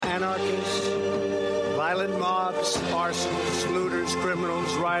anarchists, violent mobs, arsonists, looters,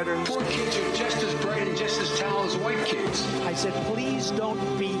 criminals, rioters. Poor kids are just as bright and just as talented as white kids. I said, please don't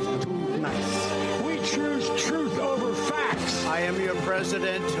be too nice. We choose truth over facts. I am your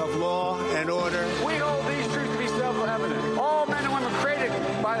president of law and order. We hold these truths to be self-evident. All men and women created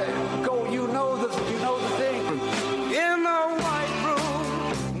by you know the thing. In a white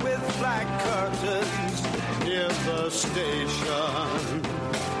room with black curtains near the station.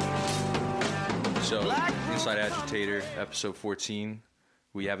 So, Inside Agitator, episode 14.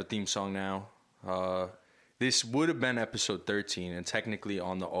 We have a theme song now. This would have been episode 13, and technically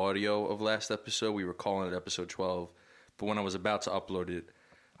on the audio of last episode, we were calling it episode 12. But when I was about to upload it,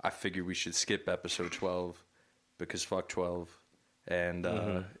 I figured we should skip episode 12 because fuck 12. And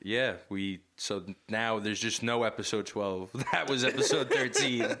so now there's just no episode 12. That was episode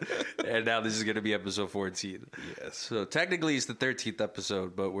 13, and now this is going to be episode 14. Yes. So technically it's the 13th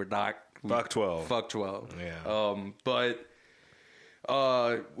episode, but we're not. Fuck 12. Fuck 12. Yeah. But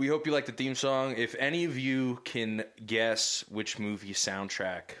we hope you like the theme song. If any of you can guess which movie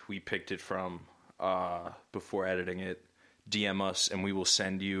soundtrack we picked it from before editing it, DM us and we will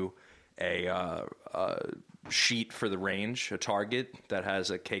send you a sheet for the range, a target that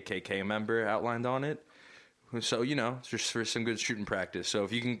has a KKK member outlined on it. So, it's just for some good shooting practice. So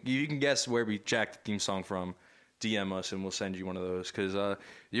if you can guess where we jacked the theme song from, DM us and we'll send you one of those because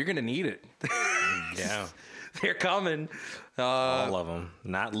you're going to need it. Yeah. They're coming. All of them.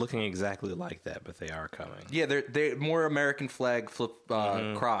 Not looking exactly like that, but they are coming. Yeah, they're more American flag flip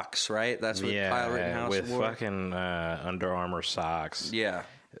Crocs, right? That's what Kyle Rittenhouse with wore. fucking Under Armour socks. Yeah.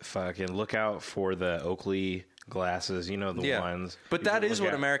 Fucking look out for the Oakley glasses, the ones. But that is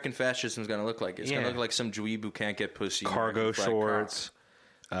what American fascism is going to look like. It's going to look like some dweeb who can't get pussy. Cargo shorts.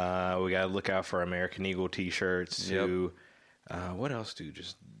 We got to look out for American Eagle t-shirts. Too. What else do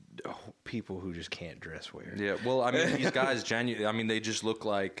people who just can't dress wear? Yeah, well, I mean, these guys genuinely, they just look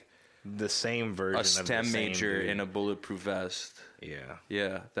like the same version a of the STEM same major dude. in a bulletproof vest. Yeah.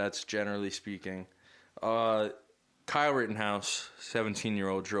 Yeah, that's generally speaking. Kyle Rittenhouse,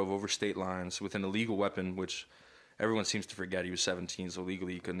 17-year-old, drove over state lines with an illegal weapon, which everyone seems to forget he was 17, so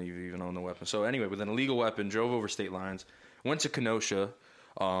legally he couldn't even own the weapon. So anyway, with an illegal weapon, drove over state lines, went to Kenosha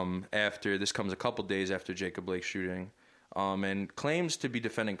after, this comes a couple days after Jacob Blake's shooting, and claims to be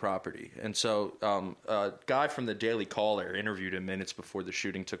defending property. And so a guy from the Daily Caller interviewed him minutes before the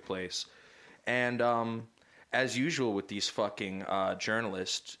shooting took place. And as usual with these fucking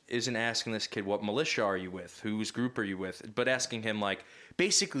journalists, isn't asking this kid, what militia are you with? Whose group are you with? But asking him,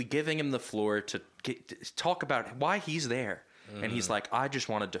 basically giving him the floor to talk about why he's there. Mm-hmm. And he's like, I just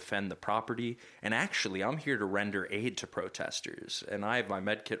want to defend the property. And actually, I'm here to render aid to protesters. And I have my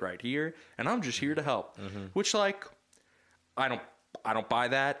med kit right here. And I'm just here to help. Mm-hmm. Which, I don't buy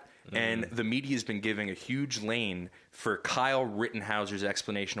that. Mm-hmm. And the media has been giving a huge lane for Kyle Rittenhouse's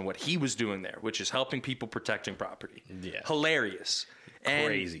explanation of what he was doing there, which is helping people protecting property. Yeah. Hilarious.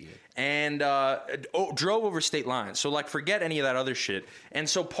 Crazy. And drove over state lines. So, forget any of that other shit. And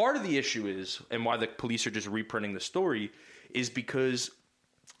so part of the issue is, and why the police are just reprinting the story, is because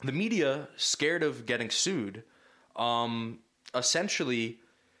the media, scared of getting sued, essentially,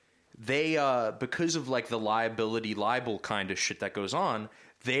 they, because of the libel kind of shit that goes on,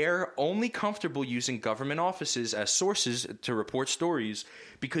 they're only comfortable using government offices as sources to report stories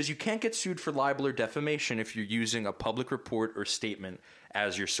because you can't get sued for libel or defamation if you're using a public report or statement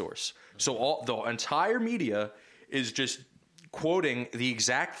as your source. So the entire media is just quoting the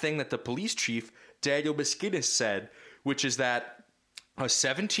exact thing that the police chief, Daniel Beskinis, said, which is that a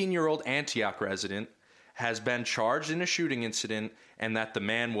 17-year-old Antioch resident has been charged in a shooting incident and that the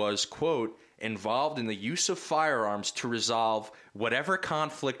man was, quote, involved in the use of firearms to resolve whatever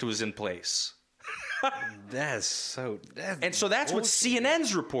conflict was in place. And so that's bullshit. What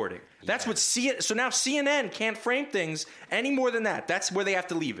CNN's reporting. That's what so now CNN can't frame things any more than that. That's where they have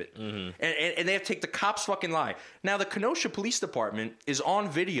to leave it. Mm-hmm. And they have to take the cops' fucking lie. Now, the Kenosha Police Department is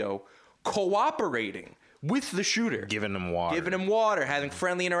on video cooperating with the shooter. Giving him water, having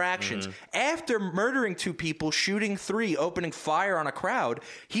friendly interactions. Mm-hmm. After murdering 2 people, shooting 3, opening fire on a crowd,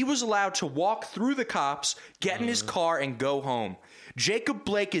 he was allowed to walk through the cops, get in his car, and go home. Jacob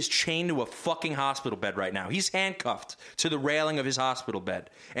Blake is chained to a fucking hospital bed right now. He's handcuffed to the railing of his hospital bed.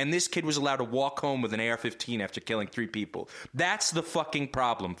 And this kid was allowed to walk home with an AR-15 after killing 3 people. That's the fucking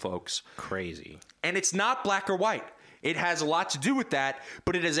problem, folks. Crazy. And it's not black or white. It has a lot to do with that,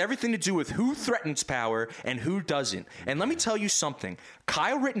 but it has everything to do with who threatens power and who doesn't. And let me tell you something.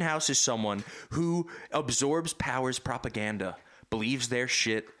 Kyle Rittenhouse is someone who absorbs power's propaganda, believes their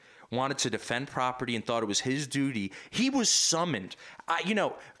shit, wanted to defend property and thought it was his duty. He was summoned.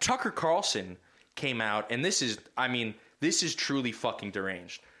 Tucker Carlson came out, and this is truly fucking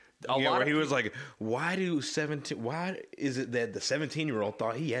deranged. Where he was like, why is it that the 17-year-old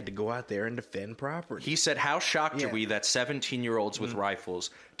thought he had to go out there and defend property? He said, how shocked are we that 17-year-olds with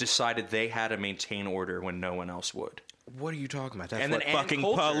rifles decided they had to maintain order when no one else would? What are you talking about? That's And what then Ann fucking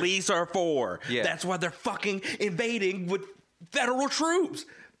Coulter- police are for. Yeah. That's why they're fucking invading with federal troops.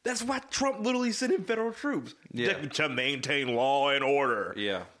 That's why Trump literally sent in federal troops to maintain law and order.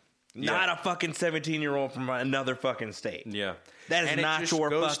 Yeah. Not a fucking 17-year-old from another fucking state. Yeah. That is And it not just your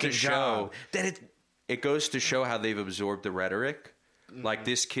goes fucking to job. show- It goes to show how they've absorbed the rhetoric. Like,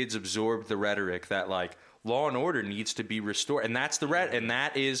 this kid's absorbed the rhetoric that, like, law and order needs to be restored. And that's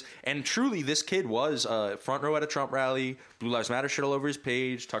and truly, this kid was front row at a Trump rally, Blue Lives Matter shit all over his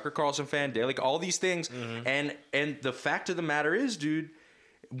page, Tucker Carlson fan, Daily, all these things. And the fact of the matter is, dude,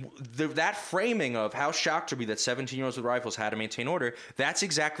 that framing of how shocked are we that 17-year-olds with rifles had to maintain order, that's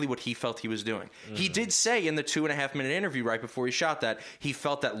exactly what he felt he was doing. He did say in the 2.5-minute interview right before he shot that he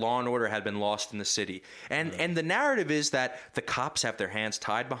felt that law and order had been lost in the city. And the narrative is that the cops have their hands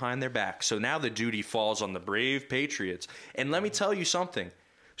tied behind their back. So now the duty falls on the brave patriots. And let me tell you something.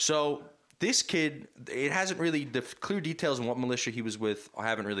 So this kid, it hasn't really, the clear details on what militia he was with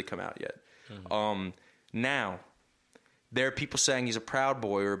haven't really come out yet. Now, there are people saying he's a Proud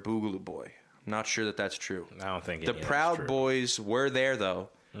Boy or a Boogaloo Boy. I'm not sure that that's true. I don't think the Proud Boys were there, though,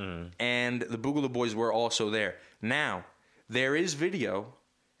 and the Boogaloo Boys were also there. Now, there is video,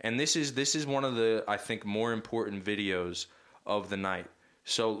 and this is one of the, I think, more important videos of the night.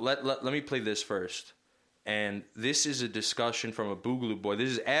 So let me play this first. And this is a discussion from a Boogaloo Boy.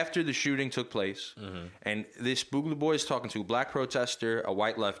 This is after the shooting took place, and this Boogaloo Boy is talking to a black protester, a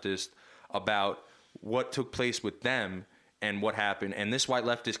white leftist, about what took place with them and what happened. And this white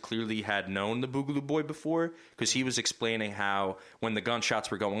leftist clearly had known the Boogaloo Boy before, because he was explaining how when the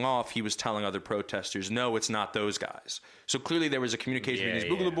gunshots were going off, he was telling other protesters, no, it's not those guys. So clearly there was a communication between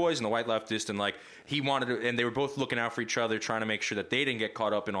these Boogaloo Boys and the white leftist, and like he wanted to, and they were both looking out for each other, trying to make sure that they didn't get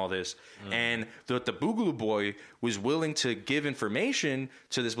caught up in all this. And the Boogaloo Boy was willing to give information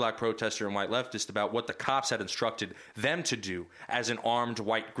to this black protester and white leftist about what the cops had instructed them to do as an armed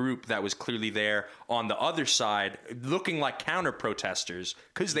white group that was clearly there on the other side, looking like counter protesters,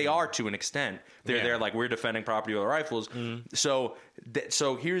 because they are to an extent. They're there like, we're defending property with our rifles. So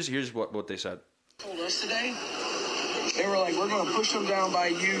here's what they said. Told us today, they were like, we're going to push them down by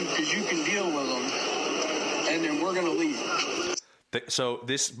you because you can deal with them, and then we're going to leave. So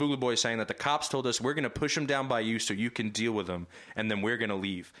this Boogaloo Boy is saying that the cops told us we're going to push them down by you so you can deal with them, and then we're going to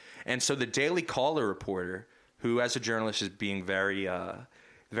leave. And so the Daily Caller reporter, who as a journalist is being very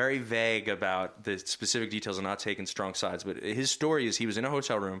vague about the specific details and not taking strong sides, but his story is he was in a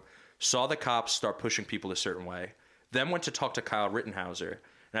hotel room, saw the cops start pushing people a certain way, then went to talk to Kyle Rittenhauser,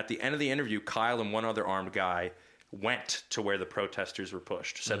 and at the end of the interview, Kyle and one other armed guy went to where the protesters were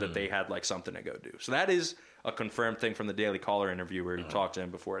pushed, said that they had like something to go do. So that is a confirmed thing from the Daily Caller interview where he talked to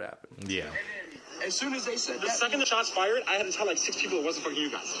him before it happened. Yeah. As soon as they said The second the shots fired, I had to tell like 6 people it wasn't fucking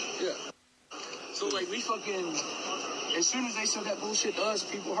you guys. Yeah. So like we fucking, as soon as they said that bullshit to us,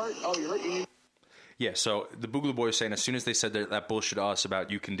 people hurt. Oh, you're hurting. Yeah, so the Boogaloo Boy is saying as soon as they said that bullshit to us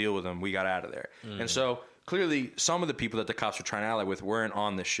about you can deal with them, we got out of there. And so clearly some of the people that the cops were trying to ally with weren't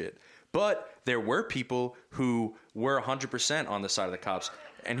on this shit. But there were people who were 100% on the side of the cops.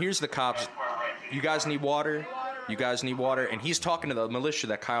 And here's the cops. You guys need water? You guys need water? And he's talking to the militia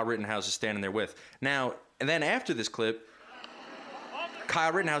that Kyle Rittenhouse is standing there with. Now, and then after this clip,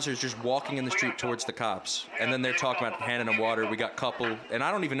 Kyle Rittenhouse is just walking in the street towards the cops. And then they're talking about handing them water. We got couple. And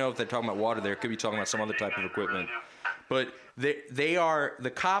I don't even know if they're talking about water there. Could be talking about some other type of equipment. But they are,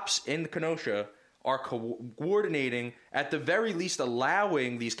 the cops in Kenosha are coordinating, at the very least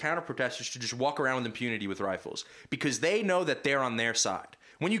allowing these counter-protesters to just walk around with impunity with rifles, because they know that they're on their side.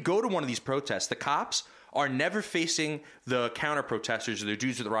 When you go to one of these protests, the cops are never facing the counter-protesters or the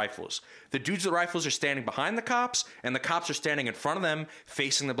dudes with the rifles. The dudes with the rifles are standing behind the cops, and the cops are standing in front of them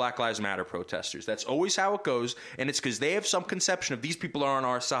facing the Black Lives Matter protesters. That's always how it goes, and it's because they have some conception of these people are on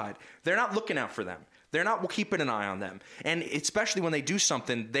our side. They're not looking out for them. They're not keeping an eye on them. And especially when they do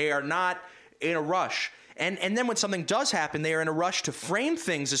something, they are not in a rush. And then when something does happen, they are in a rush to frame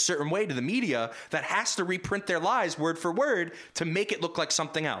things a certain way to the media that has to reprint their lies word for word to make it look like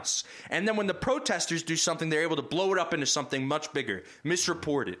something else. And then when the protesters do something, they're able to blow it up into something much bigger,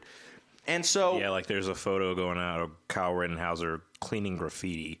 misreported. And so... Yeah, like there's a photo going out of Kyle Rittenhauser cleaning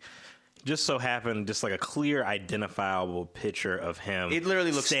graffiti. just so happened, just like a clear, identifiable picture of him. It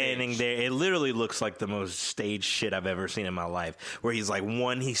literally looks standing staged. there. It literally looks like the most staged shit I've ever seen in my life. Where he's like,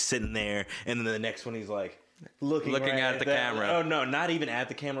 he's sitting there, and then the next one he's like looking right at the that. camera. Oh no, not even at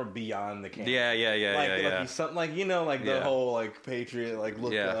the camera, beyond the camera. Yeah. Like he's something like the whole like Patriot, like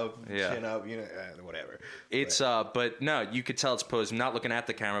look up, Yeah. chin up, whatever. It's but no, you could tell it's posed. Not looking at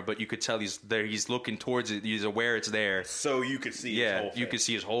the camera, but you could tell he's there. He's looking towards it. He's aware it's there. So you could see. his whole face. You could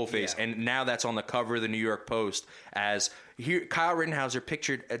see his whole face, Yeah. and now that's on the cover of the New York Post as here. Kyle Rittenhauser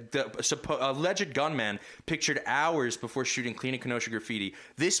pictured the alleged gunman pictured hours before shooting Clean and Kenosha graffiti.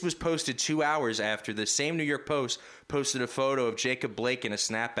 This was posted 2 hours after the same New York Post posted a photo of Jacob Blake in a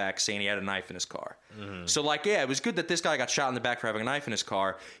snapback saying he had a knife in his car. Mm-hmm. So it was good that this guy got shot in the back for having a knife in his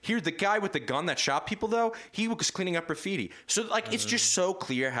car. Here, the guy with the gun that shot people, though, he was cleaning up graffiti. So it's just so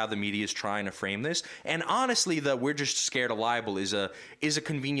clear how the media is trying to frame this. And honestly, the we're just scared of libel is a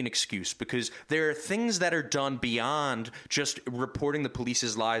convenient excuse, because there are things that are done beyond just reporting the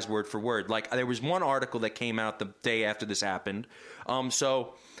police's lies word for word. Like there was one article that came out the day after this happened.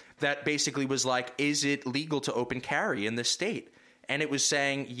 That basically was like, is it legal to open carry in this state? And it was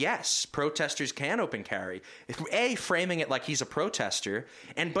saying, yes, protesters can open carry. Framing it like he's a protester.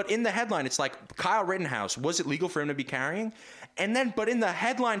 But in the headline, it's like, Kyle Rittenhouse, was it legal for him to be carrying? But in the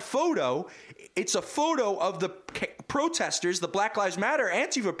headline photo, it's a photo of the protesters, the Black Lives Matter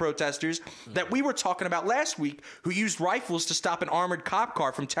Antifa protesters that we were talking about last week, who used rifles to stop an armored cop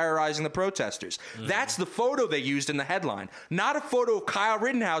car from terrorizing the protesters. Mm-hmm. That's the photo they used in the headline. Not a photo of Kyle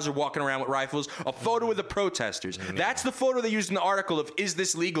Rittenhauser walking around with rifles, a photo of the protesters. Mm-hmm. That's the photo they used in the article of, is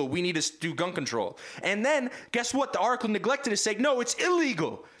this legal? We need to do gun control. And then, guess what? The article neglected to say, no, it's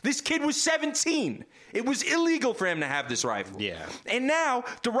illegal. This kid was 17. It was illegal for him to have this rifle. Yeah. And now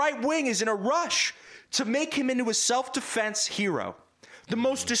the right wing is in a rush to make him into a self-defense hero. The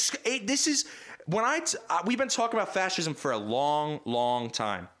most this is when we've been talking about fascism for a long, long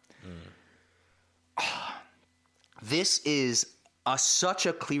time. This is such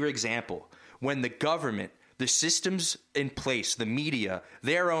a clear example when the government, the systems in place, the media,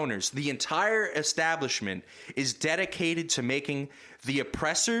 their owners, the entire establishment is dedicated to making the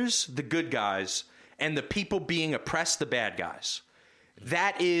oppressors the good guys and the people being oppressed the bad guys.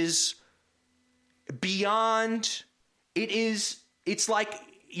 That is beyond. It's like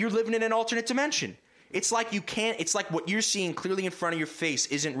you're living in an alternate dimension. It's like it's like what you're seeing clearly in front of your face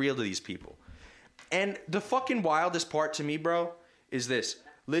isn't real to these people. And the fucking wildest part to me, bro, is this.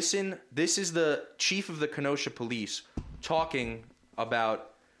 Listen, this is the chief of the Kenosha police talking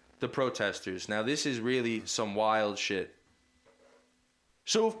about the protesters. Now, this is really some wild shit.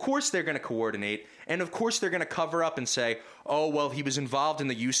 So, of course, they're going to coordinate, and of course, they're going to cover up and say, oh, well, he was involved in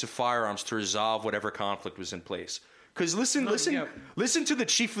the use of firearms to resolve whatever conflict was in place. Because listen to the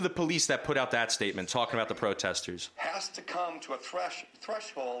chief of the police that put out that statement talking about the protesters. Has to come to a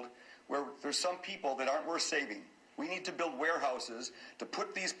threshold where there's some people that aren't worth saving. We need to build warehouses to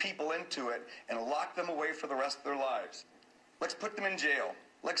put these people into it and lock them away for the rest of their lives. Let's put them in jail.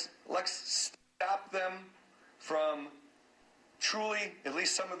 Let's stop them from truly, at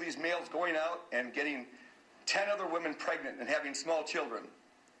least some of these males going out and getting 10 other women pregnant and having small children.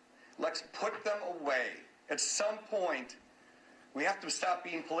 Let's put them away. At some point, we have to stop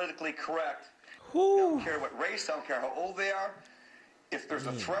being politically correct. I don't care what race, I don't care how old they are. If there's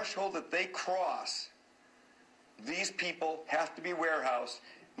a threshold that they cross, these people have to be warehoused.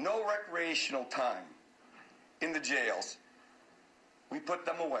 No recreational time in the jails. We put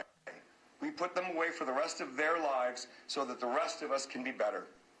them away. We put them away for the rest of their lives so that the rest of us can be better.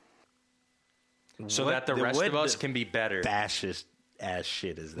 So that the rest of us can be better. Fascist ass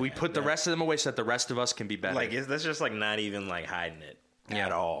shit is that? We put the rest of them away so that the rest of us can be better. Like, that's just like not even like hiding it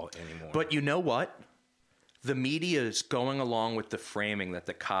at all anymore. But you know what? The media is going along with the framing that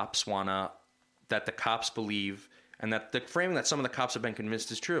the cops that the cops believe, and that the framing that some of the cops have been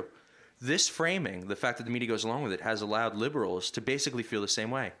convinced is true. This framing, the fact that the media goes along with it, has allowed liberals to basically feel the same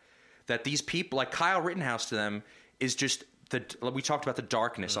way. That these people, like Kyle Rittenhouse to them, is just we talked about the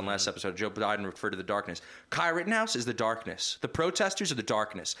darkness on last episode. Joe Biden referred to the darkness. Kyle Rittenhouse is the darkness. The protesters are the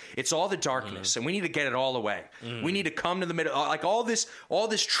darkness. It's all the darkness, and we need to get it all away. We need to come to the middle. Like all this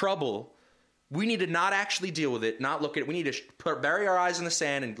trouble, we need to not actually deal with it, not look at it. We need to bury our eyes in the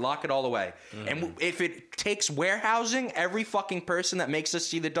sand and lock it all away. And if it takes warehousing every fucking person that makes us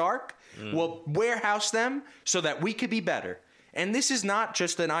see the dark, we'll warehouse them so that we could be better. And this is not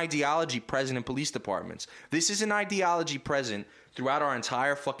just an ideology present in police departments. This is an ideology present throughout our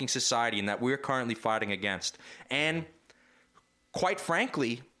entire fucking society and that we're currently fighting against. And quite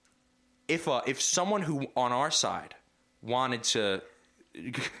frankly, if someone who on our side wanted to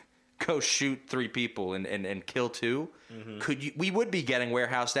go shoot 3 people and kill 2, we would be getting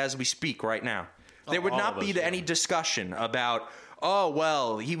warehoused as we speak right now. There would not be any discussion about, oh,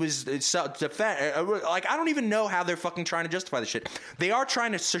 well, he was self-defense. Like, I don't even know how they're fucking trying to justify this shit. They are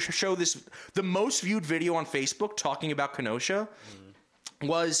trying to show this. The most viewed video on Facebook talking about Kenosha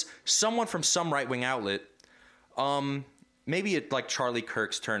was someone from some right-wing outlet, maybe like Charlie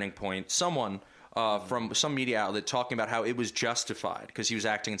Kirk's Turning Point, someone from some media outlet talking about how it was justified because he was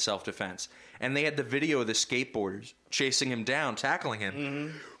acting in self-defense. And they had the video of the skateboarders chasing him down, tackling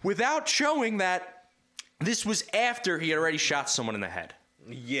him, without showing that this was after he had already shot someone in the head.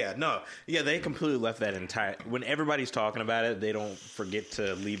 Yeah, no. Yeah, they completely left that entire... When everybody's talking about it, they don't forget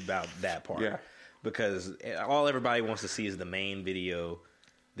to leave out that part. Yeah. Because all everybody wants to see is the main video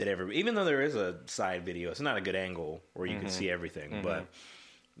that even though there is a side video, it's not a good angle where you can see everything. But,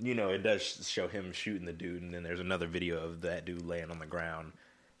 you know, it does show him shooting the dude, and then there's another video of that dude laying on the ground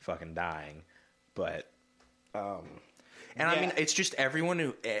fucking dying. But... I mean, it's just everyone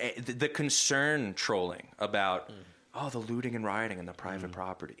who... the concern trolling about, the looting and rioting and the private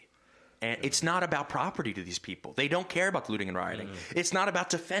property. And it's not about property to these people. They don't care about the looting and rioting. It's not about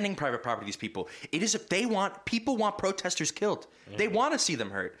defending private property to these people. It is if people want protesters killed. They want to see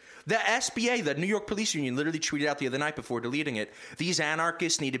them hurt. The SBA, the New York Police Union, literally tweeted out the other night before deleting it, these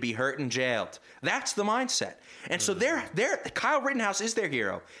anarchists need to be hurt and jailed. That's the mindset. And so Kyle Rittenhouse is their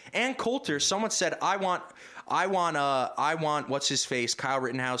hero. Ann Coulter, someone said, I want what's his face, Kyle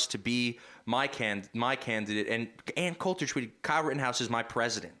Rittenhouse to be my candidate. And Ann Coulter tweeted, Kyle Rittenhouse is my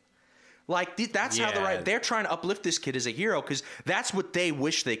president. Like, that's how they're trying to uplift this kid as a hero because that's what they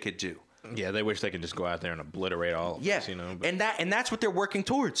wish they could do. Yeah, they wish they could just go out there and obliterate all of us, you know. But. And that's what they're working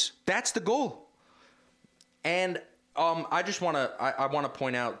towards. That's the goal. And I just want to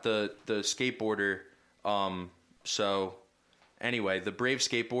point out the skateboarder. So anyway, the brave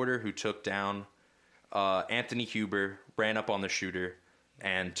skateboarder who took down Anthony Huber, ran up on the shooter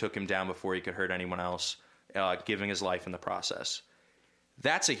and took him down before he could hurt anyone else, giving his life in the process.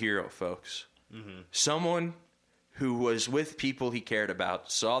 That's a hero, folks. Someone who was with people he cared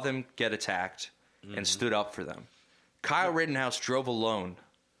about, saw them get attacked, and stood up for them. Kyle Rittenhouse drove alone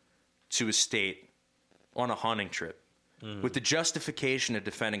to a state on a hunting trip with the justification of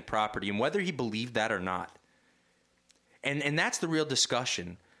defending property, and whether he believed that or not. And that's the real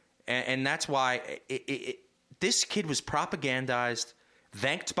discussion. And that's why this kid was propagandized,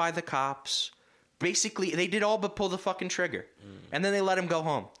 thanked by the cops. Basically, they did all but pull the fucking trigger. And then they let him go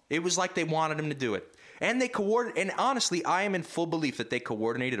home. It was like they wanted him to do it. And they coordinated. And honestly, I am in full belief that they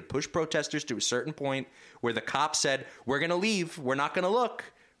coordinated to push protesters to a certain point where the cops said, we're going to leave. We're not going to look.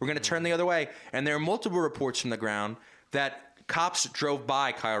 We're going to turn the other way. And there are multiple reports from the ground that cops drove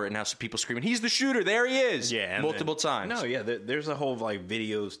by Kyle Rittenhouse with people screaming, he's the shooter. There he is. Yeah, multiple times. No, yeah. There's a whole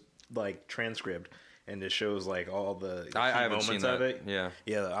videos transcript. And it shows all the key moments of it. Yeah.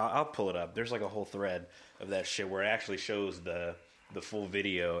 I'll pull it up. There's a whole thread of that shit where it actually shows the full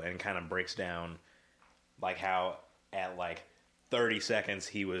video and kind of breaks down how at 30 seconds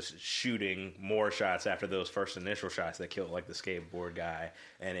he was shooting more shots after those first initial shots that killed the skateboard guy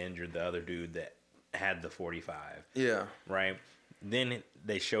and injured the other dude that had the 45. Yeah. Right. Then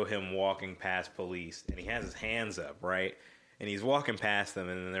they show him walking past police and he has his hands up. Right. And he's walking past them,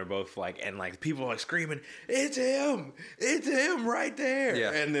 and then they're both people are screaming, "It's him right there!"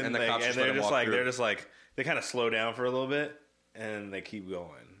 Yeah, and then the cops they're just they kind of slow down for a little bit, and they keep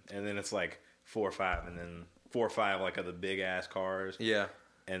going, and then it's 4 or 5, and then 4 or 5 of the big ass cars. Yeah,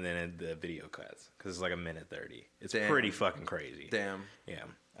 and then the video cuts because it's 1:30. It's pretty fucking crazy. Damn. Yeah,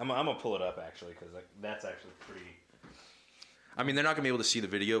 I'm gonna pull it up actually because that's actually pretty. I mean, they're not gonna be able to see the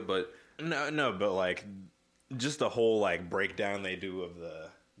video, but no, but just the whole breakdown they do of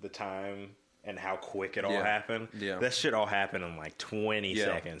the time and how quick it all happened. Yeah, that shit all happened in 20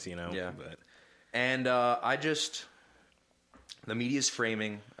 seconds, you know. Yeah, and the media's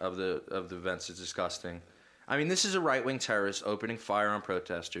framing of the events is disgusting. I mean, this is a right wing terrorist opening fire on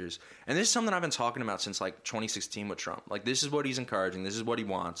protesters, and this is something I've been talking about since 2016 with Trump. This is what he's encouraging. This is what he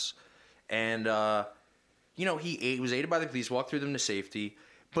wants, and he was aided by the police, walked through them to safety.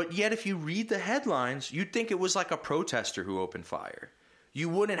 But yet, if you read the headlines, you'd think it was a protester who opened fire. You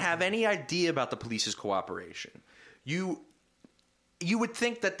wouldn't have any idea about the police's cooperation. You would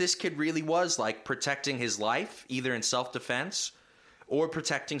think that this kid really was protecting his life, either in self-defense or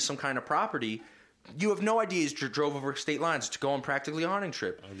protecting some kind of property. You have no idea he drove over state lines to go on practically a hunting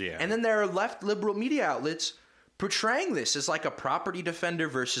trip. Yeah. And then there are left liberal media outlets portraying this as a property defender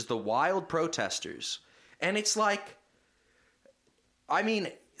versus the wild protesters. And it's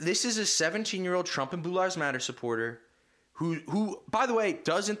this is a 17-year-old Trump and Blue Lives Matter supporter who, by the way,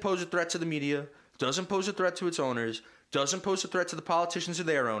 doesn't pose a threat to the media, doesn't pose a threat to its owners, doesn't pose a threat to the politicians or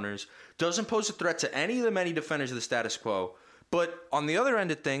their owners, doesn't pose a threat to any of the many defenders of the status quo. But on the other end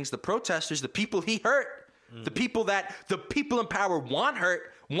of things, the protesters, the people he hurt, the people in power want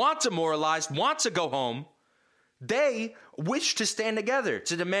hurt, want demoralized, want to go home, they wish to stand together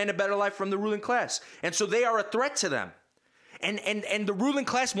to demand a better life from the ruling class. And so they are a threat to them. And the ruling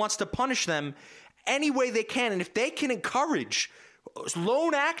class wants to punish them any way they can. And if they can encourage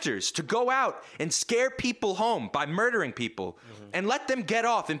lone actors to go out and scare people home by murdering people and let them get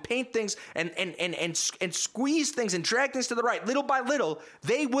off and paint things and squeeze things and drag things to the right, little by little,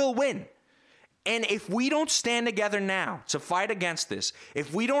 they will win. And if we don't stand together now to fight against this,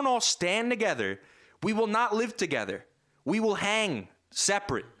 if we don't all stand together, we will not live together. We will hang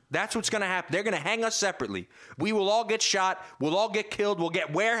separate. That's what's going to happen. They're going to hang us separately. We will all get shot. We'll all get killed. We'll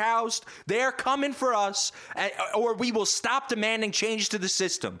get warehoused. They're coming for us, or we will stop demanding change to the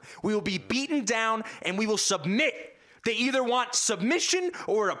system. We will be beaten down, and we will submit. They either want submission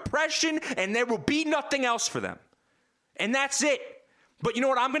or oppression, and there will be nothing else for them. And that's it. But you know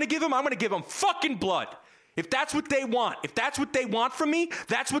what I'm going to give them? I'm going to give them fucking blood. If that's what they want, if that's what they want from me,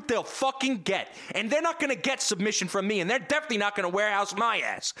 that's what they'll fucking get. And they're not going to get submission from me, and they're definitely not going to warehouse my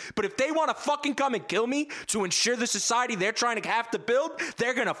ass. But if they want to fucking come and kill me to ensure the society they're trying to have to build,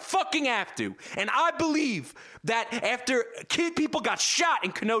 they're going to fucking have to. And I believe that after people got shot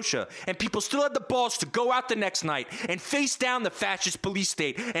in Kenosha, and people still had the balls to go out the next night and face down the fascist police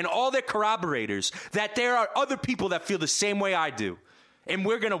state and all their corroborators, that there are other people that feel the same way I do. And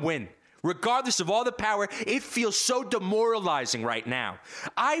we're going to win. Regardless of all the power, it feels so demoralizing right now.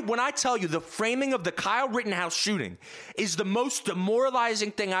 When I tell you the framing of the Kyle Rittenhouse shooting is the most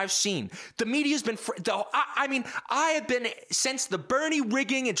demoralizing thing I've seen. The media's been, I have been, since the Bernie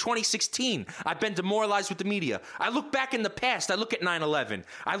rigging in 2016, I've been demoralized with the media. I look back in the past, I look at 9/11,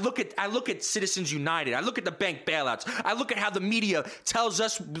 I look at Citizens United, I look at the bank bailouts, I look at how the media tells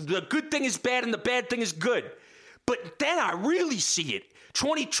us the good thing is bad and the bad thing is good. But then I really see it.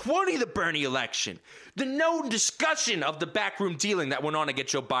 2020, the Bernie election. No discussion of the backroom dealing that went on to get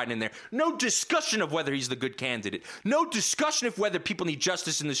Joe Biden in there. No discussion of whether he's the good candidate. No discussion of whether people need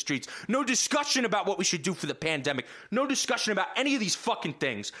justice in the streets. No discussion about what we should do for the pandemic. No discussion about any of these fucking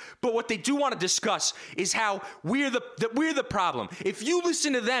things. But what they do want to discuss is how we're the problem. If you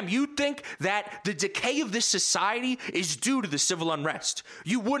listen to them, you think that the decay of this society is due to the civil unrest.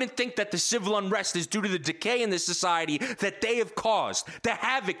 You wouldn't think that the civil unrest is due to the decay in this society that they have caused, the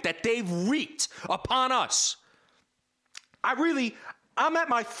havoc that they've wreaked upon us. I'm at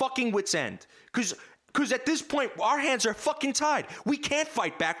my fucking wit's end. Because at this point, our hands are fucking tied. We can't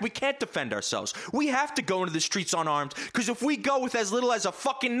fight back. We can't defend ourselves. We have to go into the streets unarmed. Because if we go with as little as a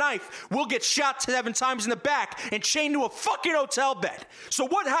fucking knife, we'll get shot 7 times in the back and chained to a fucking hotel bed. So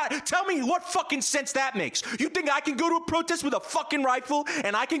tell me what fucking sense that makes. You think I can go to a protest with a fucking rifle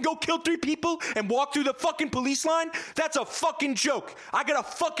and I can go kill 3 people and walk through the fucking police line? That's a fucking joke. I got a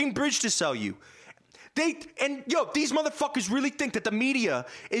fucking bridge to sell you. These motherfuckers really think that the media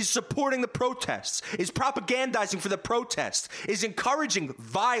is supporting the protests, is propagandizing for the protests, is encouraging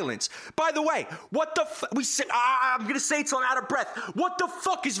violence. By the way, what the I'm going to say it till I'm out of breath. What the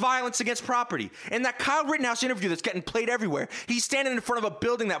fuck is violence against property? In that Kyle Rittenhouse interview that's getting played everywhere, he's standing in front of a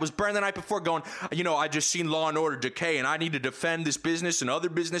building that was burned the night before going, I just seen Law and Order decay and I need to defend this business and other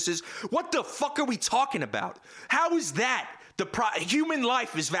businesses. What the fuck are we talking about? How is that? Human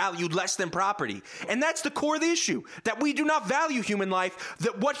life is valued less than property. And that's the core of the issue, that we do not value human life,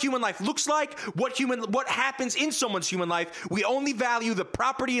 that what human life looks like, what happens in someone's human life. We only value the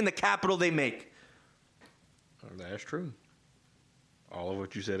property and the capital they make. That's true. All of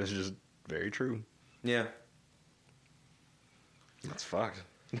what you said is just very true. Yeah. That's fucked.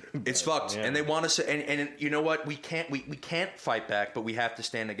 It's fucked. Yeah. And they want us to, and you know what? We can't fight back, but we have to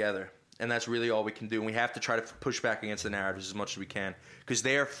stand together. And that's really all we can do. And we have to try to push back against the narratives as much as we can. Because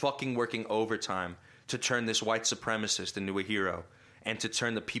they are fucking working overtime to turn this white supremacist into a hero. And to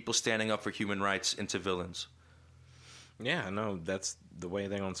turn the people standing up for human rights into villains. Yeah, no, that's the way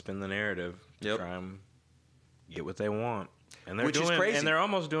they're going to spin the narrative. To try and get what they want. And they're is crazy. And they're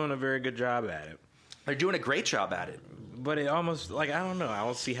almost doing a very good job at it. They're doing a great job at it. But it almost, I don't know. I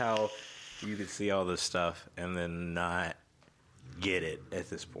don't see how you could see all this stuff and then not get it at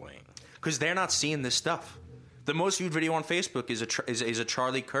this point. Because they're not seeing this stuff. The most viewed video on Facebook is a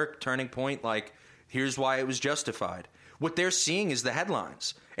Charlie Kirk turning point, like, here's why it was justified. What they're seeing is the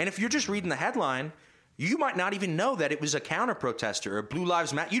headlines. And if you're just reading the headline, you might not even know that it was a counter protester or Blue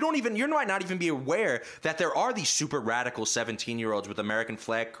Lives Matter. You might not even be aware that there are these super radical 17-year-olds with American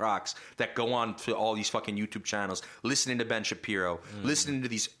flag Crocs that go on to all these fucking YouTube channels, listening to Ben Shapiro, listening to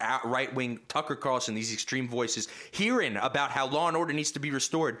these right-wing Tucker Carlson, these extreme voices, hearing about how law and order needs to be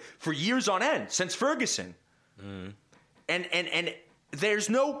restored for years on end since Ferguson. And there is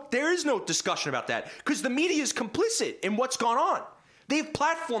no discussion about that because the media is complicit in what's gone on. They've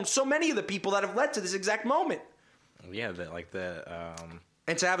platformed so many of the people that have led to this exact moment. Yeah,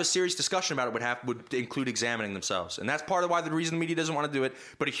 and to have a serious discussion about it would include examining themselves. And that's part of why the reason the media doesn't want to do it.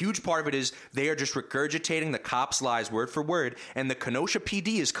 But a huge part of it is they are just regurgitating the cops' lies word for word. And the Kenosha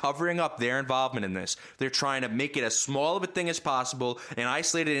PD is covering up their involvement in this. They're trying to make it as small of a thing as possible. An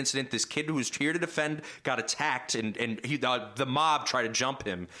isolated incident. This kid who was here to defend got attacked, and the mob tried to jump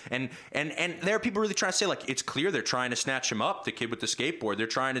him. And there are people really trying to say, like, it's clear they're trying to snatch him up, the kid with the skateboard. They're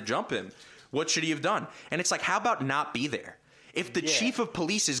trying to jump him. What should he have done? And it's like, how about not be there? If the chief of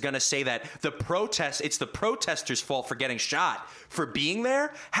police is going to say that it's the protesters' fault for getting shot for being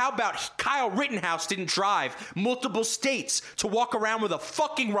there, how about Kyle Rittenhouse didn't drive multiple states to walk around with a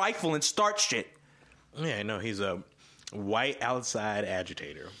fucking rifle and start shit? Yeah, I know. He's a white outside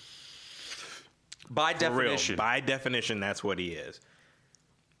agitator. By definition. By definition, that's what he is.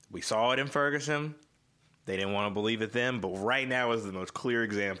 We saw it in Ferguson. They didn't want to believe it then, but right now is the most clear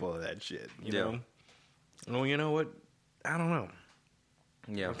example of that shit. You know? Well, you know what? I don't know.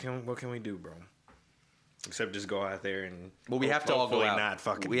 Yeah. What can we do, bro? Except just go out there and we have to all go out. Not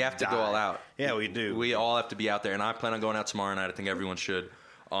fucking we have to die. go all out. Yeah, we do. We all have to be out there, and I plan on going out tomorrow night. I think everyone should.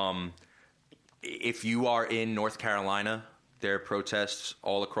 If you are in North Carolina, there are protests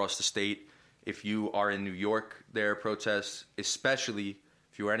all across the state. If you are in New York, there are protests, especially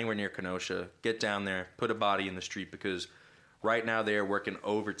if you are anywhere near Kenosha. Get down there, put a body in the street, because right now they are working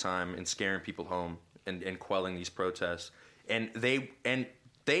overtime and scaring people home and quelling these protests. And they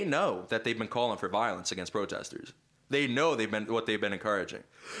know that they've been calling for violence against protesters. They know they've been encouraging.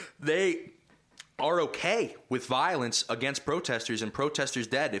 They are okay with violence against protesters and protesters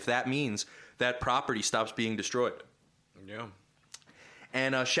dead if that means that property stops being destroyed. Yeah.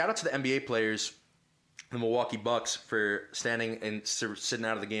 And shout out to the NBA players, the Milwaukee Bucks, for standing and sitting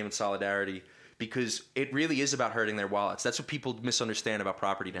out of the game in solidarity, because it really is about hurting their wallets. That's what people misunderstand about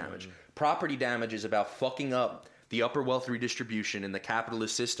property damage. Property damage is about fucking up the upper wealth redistribution in the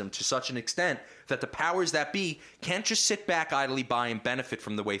capitalist system to such an extent that the powers that be can't just sit back idly by and benefit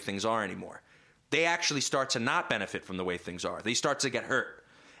from the way things are anymore. They actually start to not benefit from the way things are. They start to get hurt.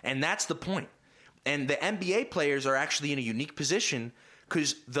 And that's the point. And the NBA players are actually in a unique position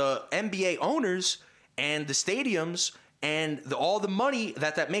because the NBA owners and the stadiums and all the money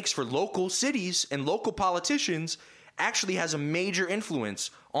that makes for local cities and local politicians actually has a major influence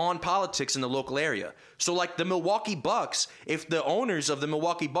on politics in the local area. So like the Milwaukee Bucks, if the owners of the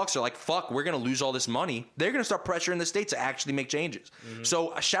Milwaukee Bucks are like, fuck, we're going to lose all this money, they're going to start pressuring the state to actually make changes. Mm-hmm.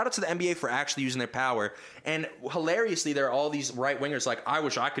 So a shout out to the NBA for actually using their power. And hilariously, there are all these right-wingers like, I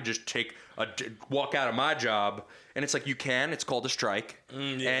wish I could just walk out of my job. And it's like, you can. It's called a strike.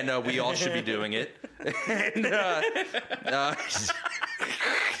 And we all should be doing it.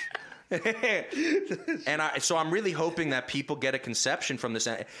 So I'm really hoping that people get a conception from this.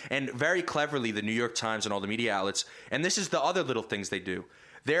 And very cleverly, the New York Times and all the media outlets, and this is the other little things they do,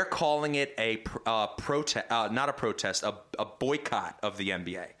 they're calling it a boycott of the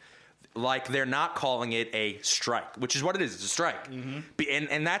NBA. Like, they're not calling it a strike, which is what it is. It's a strike. Mm-hmm.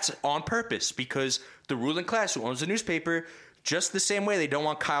 And that's on purpose, because the ruling class who owns the newspaper, just the same way they don't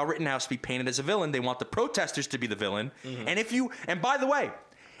want Kyle Rittenhouse to be painted as a villain, they want the protesters to be the villain. Mm-hmm. And by the way,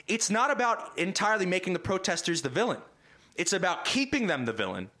 it's not about entirely making the protesters the villain. It's about keeping them the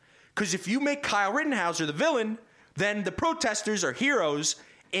villain. Because if you make Kyle Rittenhouse the villain, then the protesters are heroes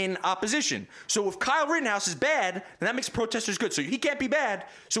in opposition. So if Kyle Rittenhouse is bad, then that makes protesters good. So he can't be bad.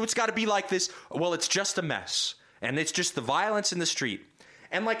 So it's got to be like this, well, it's just a mess. And it's just the violence in the street.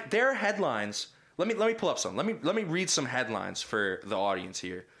 And like, their headlines, let me pull up some. Let me read some headlines for the audience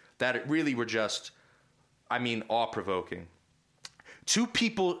here that really were just, awe-provoking. 2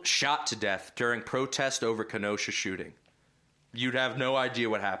 people shot to death during protest over Kenosha shooting. You'd have no idea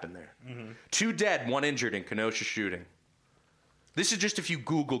what happened there. Mm-hmm. 2 dead, 1 injured in Kenosha shooting. This is just if you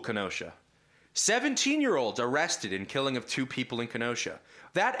Google Kenosha. 17-year-olds arrested in killing of 2 people in Kenosha.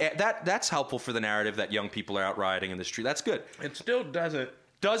 That's helpful for the narrative that young people are out rioting in the street. That's good. It still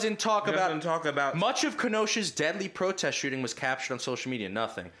doesn't talk about much of Kenosha's deadly protest shooting was captured on social media.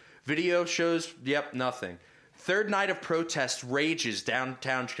 Nothing. Video shows, nothing. 3rd night of protest rages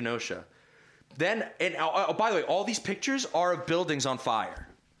downtown Kenosha. Then, by the way, all these pictures are of buildings on fire.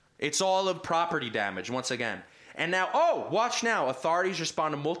 It's all of property damage once again. And now, watch now. Authorities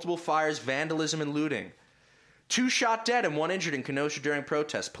respond to multiple fires, vandalism, and looting. 2 shot dead and 1 injured in Kenosha during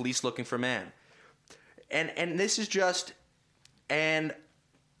protests. Police looking for man. And this is just... And...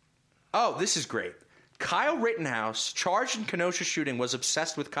 Oh, this is great. Kyle Rittenhouse, charged in Kenosha shooting, was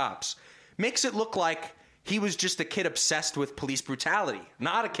obsessed with cops. Makes it look like he was just a kid obsessed with police brutality,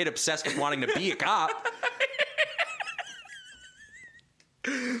 not a kid obsessed with wanting to be a cop.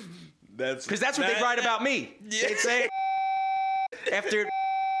 Because that's what they write about me. Yeah. They'd say after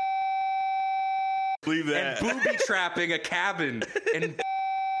believe that and booby trapping a cabin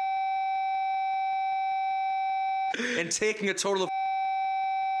and taking a total of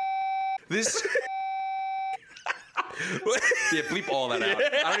this. Yeah, bleep all that out.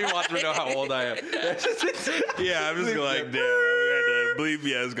 I don't even want them to know how old I am. Yeah, I'm just like, damn, we had to bleep.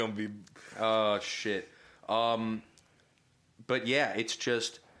 Yeah, it's gonna be. Oh shit. But yeah, it's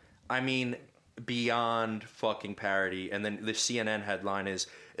just, I mean, beyond fucking parody. And then the CNN headline is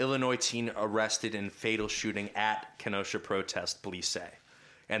Illinois teen arrested in fatal shooting at Kenosha protest, police say.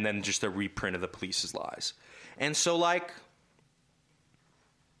 And then just a reprint of the police's lies. And so, like,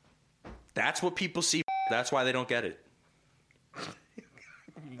 that's what people see. That's why they don't get it.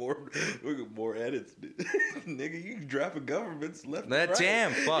 More edits, dude. Nigga, you dropping governments left and That right.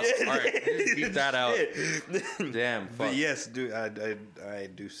 damn fuck. Yeah. All right, beat that out. Damn fuck. But yes, dude, I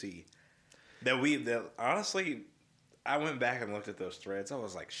do see that honestly, I went back and looked at those threads. I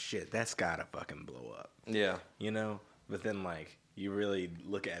was like, shit, that's gotta fucking blow up. Yeah. You know? But then, like, you really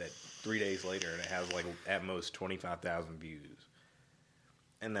look at it 3 days later and it has, like, at most 25,000 views.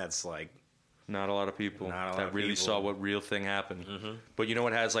 And that's, like... Not a lot of people that really people. saw what real thing happened. Mm-hmm. But you know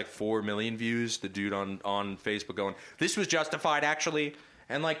what has like 4 million views? The dude on Facebook going, this was justified actually.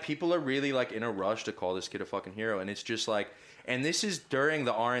 And like people are really like in a rush to call this kid a fucking hero. And it's just like, and this is during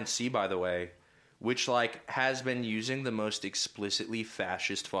the RNC, by the way, which like has been using the most explicitly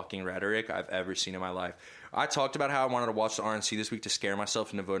fascist fucking rhetoric I've ever seen in my life. I talked about how I wanted to watch the RNC this week to scare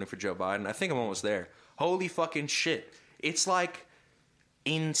myself into voting for Joe Biden. I think I'm almost there. Holy fucking shit. It's like,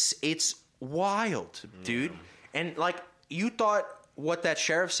 it's wild, dude. And like you thought what that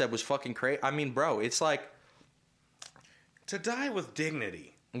sheriff said was fucking crazy. I mean, bro, it's like to die with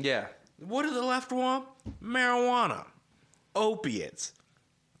dignity. Yeah. What do the left want? Marijuana, opiates.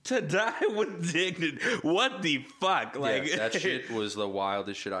 To die with dignity. What the fuck? Like yeah, that shit was the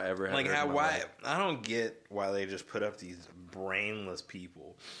wildest shit I ever had. Like how why I don't get why they just put up these brainless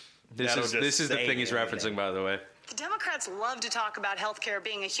people. This is the thing he's referencing, by the way. The Democrats love to talk about health care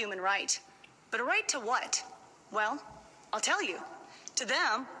being a human right. But a right to what? Well, I'll tell you. To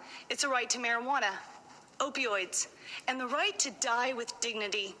them, it's a right to marijuana, opioids, and the right to die with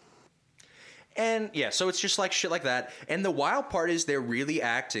dignity. And yeah, so it's just like shit like that. And the wild part is they're really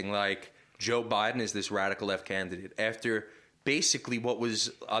acting like Joe Biden is this radical left candidate after basically what was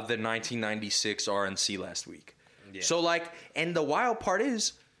the 1996 RNC last week. Yeah. So like, and the wild part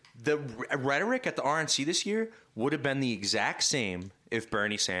is the rhetoric at the RNC this year would have been the exact same if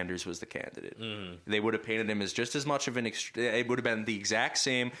Bernie Sanders was the candidate. They would have painted him as just as much of an... It would have been the exact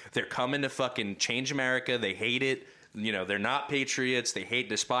same. They're coming to fucking change America. They hate it. You know, they're not patriots. They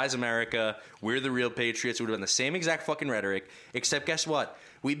despise America. We're the real patriots. It would have been the same exact fucking rhetoric. Except guess what?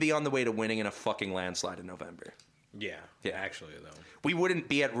 We'd be on the way to winning in a fucking landslide in November. Yeah, actually, though. We wouldn't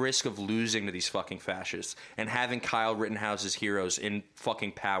be at risk of losing to these fucking fascists and having Kyle Rittenhouse's heroes in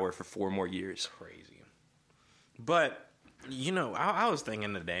fucking power for 4 more years. Crazy. But... You know, I was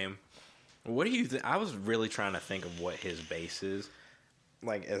thinking today, what do you think? I was really trying to think of what his base is,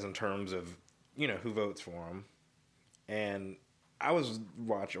 like, as in terms of, you know, who votes for him. And I was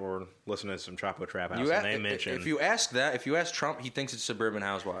watching or listening to some Chapo Trap House, and they mentioned... If you ask Trump, he thinks it's suburban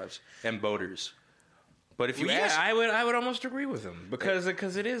housewives and boaters. But if you ask... I would almost agree with him, because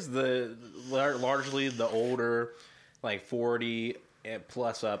it is largely the older, like, 40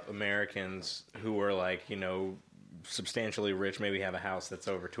 plus up Americans who are, like, you know... substantially rich, maybe have a house that's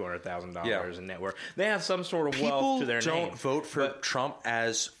over $200,000 in net worth. They have some sort of wealth to their name. People don't vote for Trump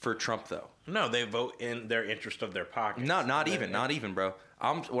as for Trump, though. No, they vote in their interest of their pockets. Not even, bro.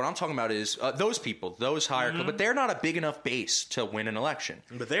 What I'm talking about is those people, those higher, but they're not a big enough base to win an election.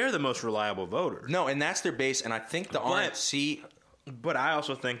 But they're the most reliable voters. No, and that's their base, and I think the RNC... But I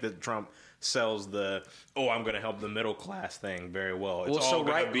also think that Trump sells the, I'm going to help the middle class thing very well. It's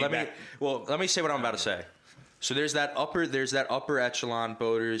let me say what I'm about to say. So there's that upper echelon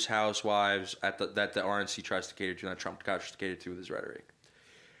voters, housewives that the RNC tries to cater to, and that Trump tries to cater to with his rhetoric.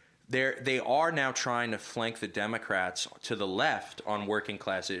 They are now trying to flank the Democrats to the left on working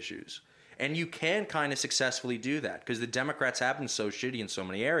class issues. And you can kind of successfully do that because the Democrats have been so shitty in so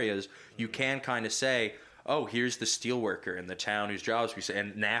many areas. You can kind of say, oh, here's the steelworker in the town whose jobs we say,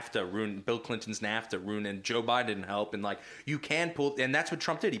 and NAFTA ruined, Bill Clinton's NAFTA ruined, and Joe Biden didn't help. And like, you can pull, and that's what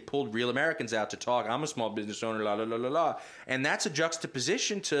Trump did. He pulled real Americans out to talk. I'm a small business owner, la, la, la, la, la. And that's a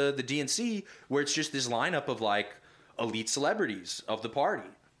juxtaposition to the DNC where it's just this lineup of like elite celebrities of the party,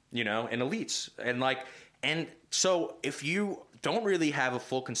 you know, and elites. And like, and so if you don't really have a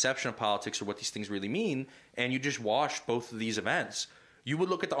full conception of politics or what these things really mean, and you just watch both of these events, you would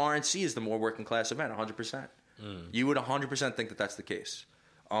look at the RNC as the more working class event, 100%. You would 100% think that that's the case.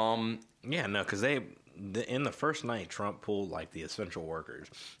 Yeah, no, because in the first night, Trump pulled like the essential workers,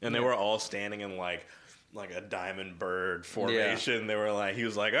 and they were all standing in like a diamond bird formation. Yeah. They were like, he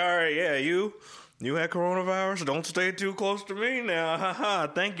was like, all right, yeah, you had coronavirus. Don't stay too close to me now. Haha.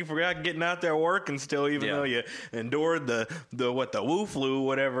 Thank you for getting out there working still, even though you endured the Wu flu,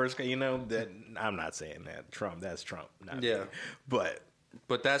 whatever. You know, that I'm not saying that. That's Trump. Not me.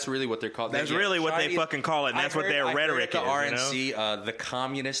 But that's really what they're called. That's really what they fucking call it, and that's what their rhetoric is. The RNC, you know? The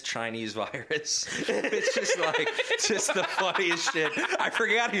communist Chinese virus. It's just the funniest shit. I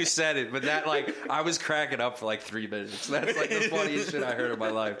forgot who said it, but that like I was cracking up for like 3 minutes. That's like the funniest shit I heard in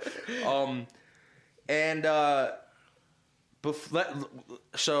my life. And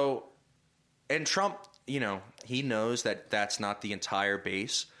Trump, you know, he knows that that's not the entire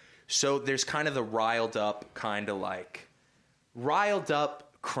base. So there's kind of the riled up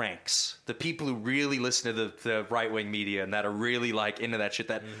cranks, the people who really listen to the right-wing media and that are really like into that shit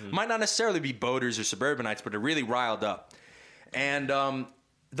that might not necessarily be voters or suburbanites, but are really riled up. And the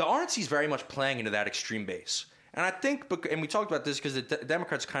RNC is very much playing into that extreme base. And I think, and we talked about this because the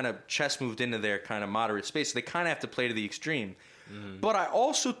Democrats kind of chess moved into their kind of moderate space. So they kind of have to play to the extreme. But I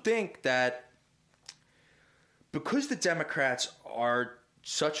also think that because the Democrats are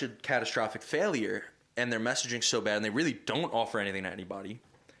such a catastrophic failure and their messaging so bad and they really don't offer anything to anybody,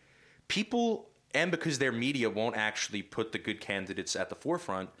 people, and because their media won't actually put the good candidates at the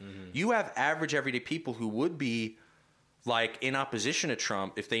forefront, you have average everyday people who would be like in opposition to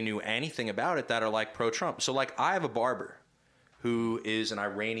Trump if they knew anything about it that are like pro-Trump. So like I have a barber who is an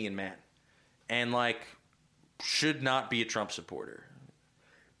Iranian man and like should not be a Trump supporter.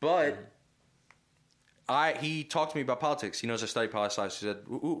 But he talked to me about politics. He knows I study politics. He said,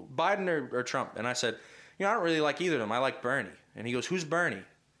 Biden or Trump? And I said, you know, I don't really like either of them. I like Bernie. And he goes, who's Bernie?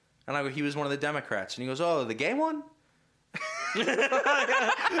 And I go, he was one of the Democrats. And he goes, oh, the gay one?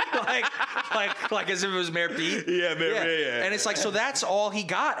 like as if it was Mayor Pete. Yeah, yeah. And it's like, so that's all he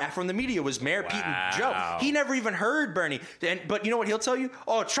got from the media was Mayor Pete and Joe. He never even heard Bernie. But you know what he'll tell you?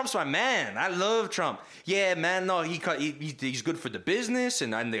 Oh, Trump's my man. I love Trump. Yeah, man. No, he's good for the business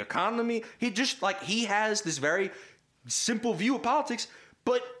and the economy. He just like he has this very simple view of politics,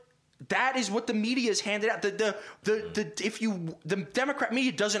 but that is what the media is handed out. The Democrat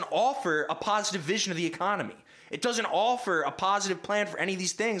media doesn't offer a positive vision of the economy. It doesn't offer a positive plan for any of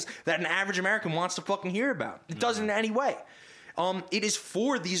these things that an average American wants to fucking hear about. It doesn't in any way. It is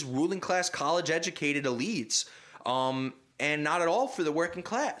for these ruling class, college-educated elites, and not at all for the working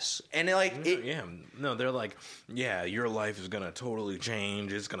class. And they're like, they're like, yeah, your life is gonna totally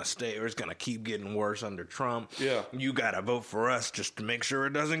change. It's gonna stay, or it's gonna keep getting worse under Trump. Yeah, you gotta vote for us just to make sure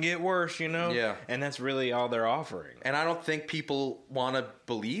it doesn't get worse. You know. Yeah, and that's really all they're offering. And I don't think people want to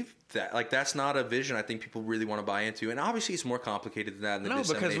believe that. Like, that's not a vision I think people really want to buy into. And obviously, it's more complicated than that in the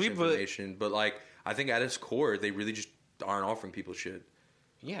dissemination of information. But like, I think at its core, they really just aren't offering people shit.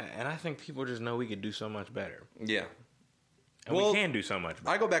 Yeah, and I think people just know we could do so much better. Yeah. And we can do so much better.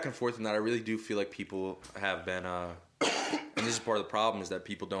 I go back and forth in that. I really do feel like people have been, and this is part of the problem, is that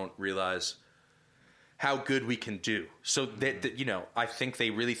people don't realize how good we can do. So, that you know, I think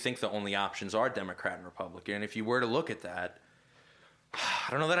they really think the only options are Democrat and Republican. And if you were to look at that, I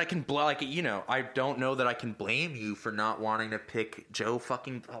don't know that I can, I don't know that I can blame you for not wanting to pick Joe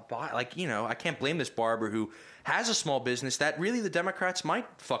fucking Biden. Like, you know, I can't blame this barber who has a small business that really the Democrats might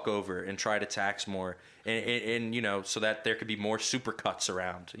fuck over and try to tax more, and you know, so that there could be more super cuts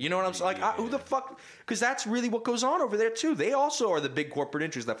around. You know what I'm saying? Like, who the fuck? Because that's really what goes on over there too. They also are the big corporate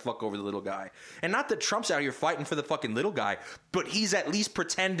interests that fuck over the little guy. And not that Trump's out here fighting for the fucking little guy, but he's at least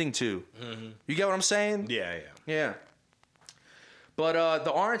pretending to. Mm-hmm. You get what I'm saying? Yeah. But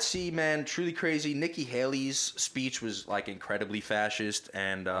the RNC, man, truly crazy. Nikki Haley's speech was like incredibly fascist,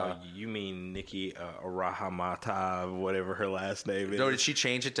 and you mean Nikki Rahamata, whatever her last name is? No, did she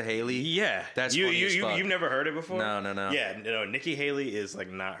change it to Haley? Yeah, that's funny as fuck. You've never heard it before? No. Yeah, no. Nikki Haley is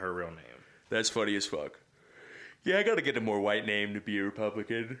like not her real name. That's funny as fuck. Yeah, I gotta get a more white name to be a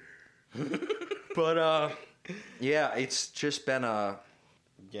Republican. But yeah, it's just been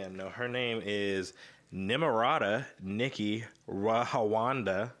Yeah, no, her name is Nimarata Nikki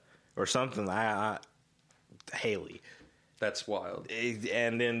Rahawanda or something. Haley. That's wild.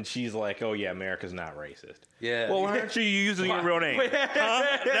 And then she's like, "Oh yeah, America's not racist." Yeah. Well, why aren't you using your real name?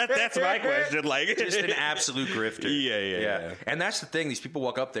 Huh? That's my question. Like, just an absolute grifter. Yeah. And that's the thing. These people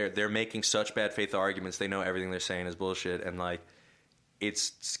walk up there. They're making such bad faith arguments. They know everything they're saying is bullshit, and like,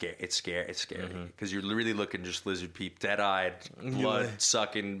 it's scary. It's scary because you're really looking just lizard peep, dead-eyed, blood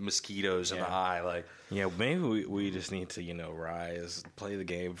sucking mosquitoes in the eye. Like, yeah, maybe we just need to rise, play the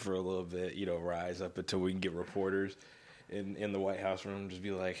game for a little bit. Rise up until we can get reporters in the White House room. Just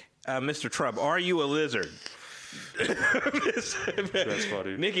be like, Mr. Trump, are you a lizard? That's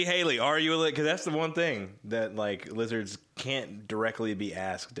funny. Nikki Haley, are you a lizard? Because that's the one thing that like lizards can't directly be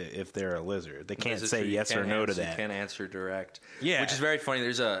asked if they're a lizard. They can't say yes or no to that. You can't answer direct. Yeah, which is very funny.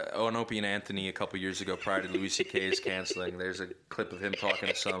 There's on Opie and Anthony a couple years ago prior to Louis C.K.'s canceling. There's a clip of him talking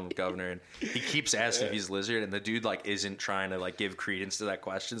to some governor, and he keeps asking if he's a lizard, and the dude like isn't trying to like give credence to that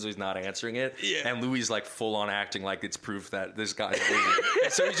question, so he's not answering it. Yeah. And Louis like full on acting like it's proof that this guy's a lizard.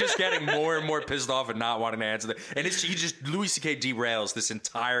 And so he's just getting more and more pissed off and not wanting to answer that. And Louis C.K. derails this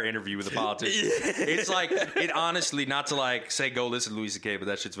entire interview with a politician. It's like, it honestly, not to like say go listen to Louis C.K., but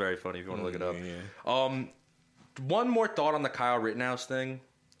that shit's very funny if you want to look it up. Yeah. One more thought on the Kyle Rittenhouse thing.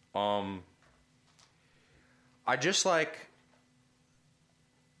 I just like,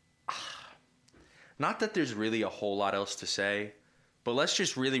 not that there's really a whole lot else to say, but let's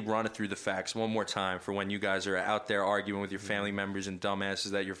just really run it through the facts one more time for when you guys are out there arguing with your family members and dumbasses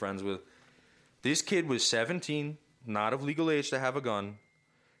that you're friends with. This kid was 17, not of legal age to have a gun.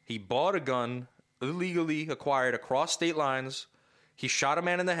 He bought a gun illegally acquired across state lines. He shot a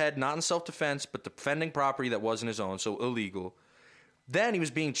man in the head, not in self-defense, but defending property that wasn't his own, so illegal. Then he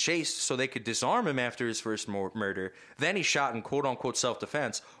was being chased so they could disarm him after his first murder. Then he shot in quote-unquote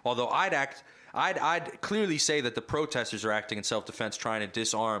self-defense, although I'd clearly say that the protesters are acting in self-defense trying to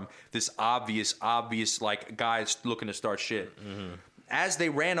disarm this obvious, like, guys looking to start shit. Mm-hmm. As they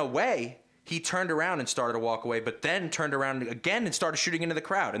ran away, he turned around and started to walk away, but then turned around again and started shooting into the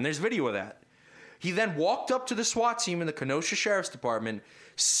crowd, and there's video of that. He then walked up to the SWAT team in the Kenosha Sheriff's Department,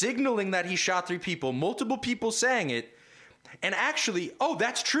 signaling that he shot 3 people, multiple people saying it, and actually,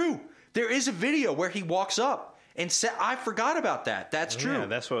 that's true. There is a video where he walks up and said, I forgot about that. That's true. Yeah,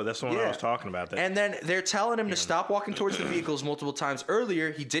 that's what I was talking about. And then they're telling him to stop walking towards the vehicles multiple times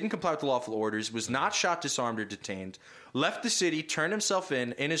earlier. He didn't comply with the lawful orders, was not shot, disarmed, or detained, left the city, turned himself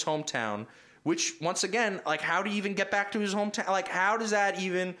in his hometown, which, once again, like, how do you even get back to his hometown? Like, how does that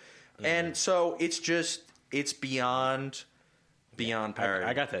even... And so it's beyond parody.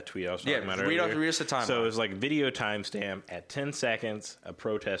 I got that tweet I was talking about read earlier. Read us the timeline. So it was like video timestamp at 10 seconds. A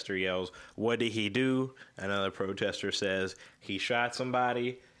protester yells, "What did he do?" Another protester says, "He shot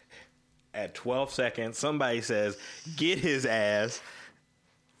somebody." At 12 seconds, somebody says, "Get his ass."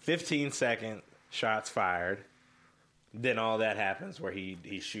 15 second shots fired. Then all that happens where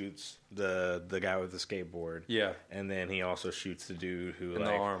he shoots the guy with the skateboard. Yeah. And then he also shoots the dude who in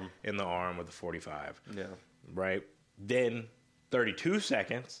the arm with the 45. Yeah. Right? Then 32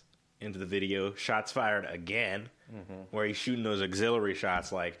 seconds into the video, shots fired again, where he's shooting those auxiliary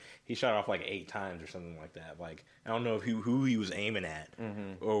shots. Like, he shot off like 8 times or something like that. Like, I don't know who he was aiming at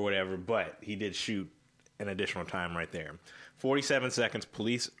or whatever, but he did shoot an additional time right there. 47 seconds,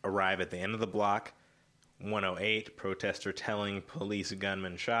 police arrive at the end of the block. 108, protester telling police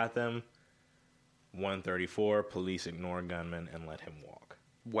gunman shot them. 134, police ignore gunman and let him walk.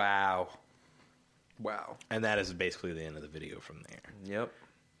 Wow. And that is basically the end of the video from there. Yep.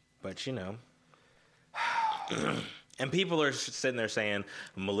 But, and people are sitting there saying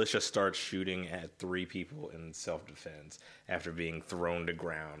militia starts shooting at 3 people in self-defense after being thrown to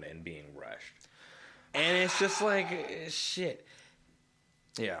ground and being rushed. And it's just like, shit.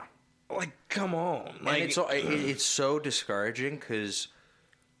 Yeah. Like, come on. Like, it's so discouraging because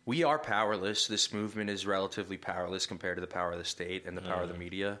we are powerless. This movement is relatively powerless compared to the power of the state and the power of the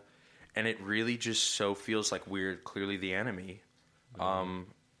media. And it really just so feels like we're clearly the enemy. And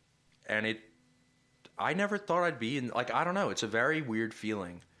I never thought I'd be in, like, I don't know. It's a very weird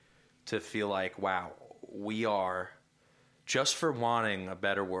feeling to feel like, wow, we are, just for wanting a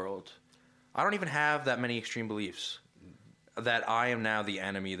better world. I don't even have that many extreme beliefs. That I am now the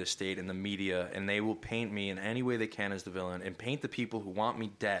enemy of the state and the media, and they will paint me in any way they can as the villain, and paint the people who want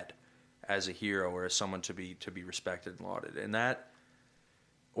me dead as a hero or as someone to be respected and lauded, and that,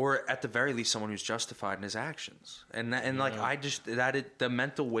 or at the very least, someone who's justified in his actions, the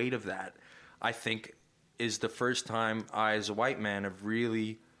mental weight of that, I think, is the first time I, as a white man, have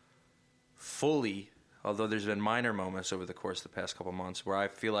really fully although there's been minor moments over the course of the past couple months where I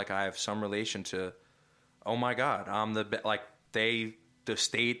feel like I have some relation to, oh my God, I'm the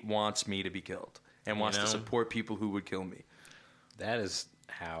state wants me to be killed and wants to support people who would kill me. That is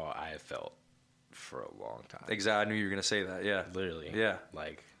how I felt for a long time. Exactly. I knew you were going to say that. Yeah. Literally. Yeah.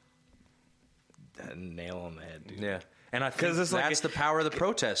 Like, that nail on the head, dude. Yeah. And I think that's the power of the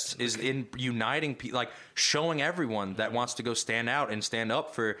protests, is in uniting people, like showing everyone that wants to go stand out and stand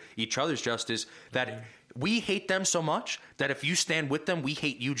up for each other's justice, that we hate them so much that if you stand with them, we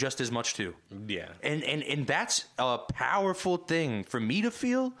hate you just as much too. Yeah. And that's a powerful thing for me to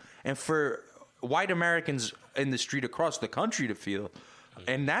feel and for white Americans in the street across the country to feel.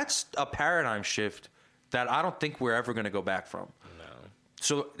 And that's a paradigm shift that I don't think we're ever going to go back from. No.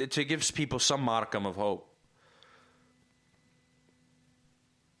 So to give people some modicum of hope.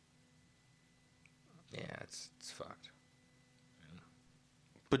 Yeah, it's fucked. Yeah.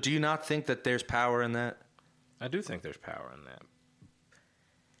 But do you not think that there's power in that? I do think there's power in that.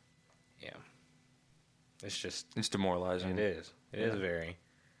 Yeah. It's demoralizing. It is. It is very.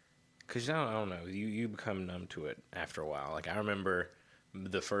 Because I don't know. You become numb to it after a while. Like, I remember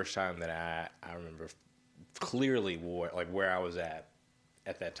the first time that I remember clearly where I was at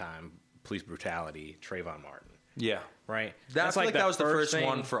that time, police brutality, Trayvon Martin. Yeah. Right? That's like that was the first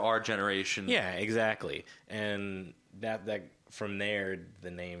one for our generation. Yeah, exactly. And that from there,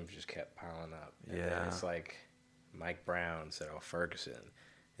 the names just kept piling up. And then it's like Mike Brown said, Ferguson.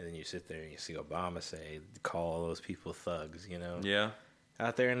 And then you sit there and you see Obama call all those people thugs, you know? Yeah.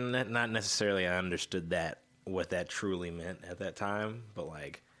 Out there, and not necessarily I understood what that truly meant at that time, but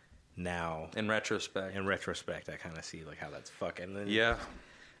like now in retrospect, I kind of see like how that's fucking.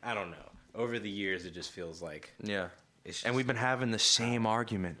 I don't know. Over the years, it just feels like and we've been having the same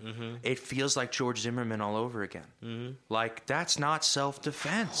argument. Mm-hmm. It feels like George Zimmerman all over again. Mm-hmm. Like that's not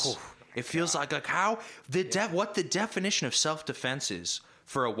self-defense. It feels like how what the definition of self-defense is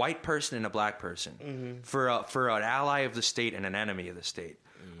for a white person and a black person, for an ally of the state and an enemy of the state.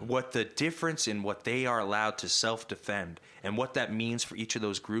 What the difference in what they are allowed to self-defend and what that means for each of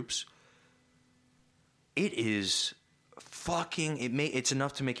those groups, it is fucking, it's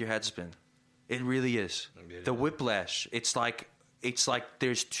enough to make your head spin. It really is. The whiplash, it's like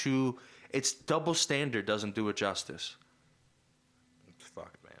there's it's double standard doesn't do it justice. It's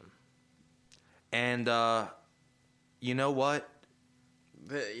fucked, man. And you know what?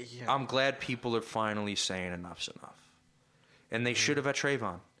 I'm glad people are finally saying enough's enough. And they should have at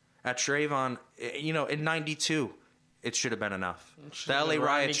Trayvon. At Trayvon, in 92, it should have been enough. The LA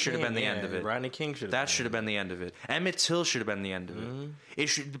riots should have been the end of it. Rodney King should have That should have been the end of it. Emmett Till should have been the end of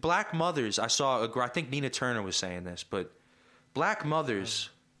it. Black mothers, I think Nina Turner was saying this, but black mothers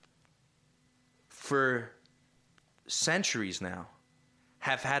for centuries now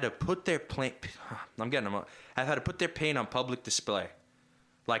have had to put their have had to put their pain on public display.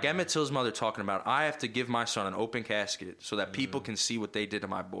 Like Emmett Till's mother talking about, I have to give my son an open casket so that people can see what they did to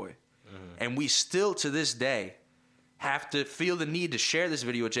my boy. And we still, to this day, have to feel the need to share this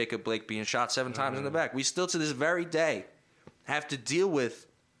video of Jacob Blake being shot 7 times in the back. We still, to this very day, have to deal with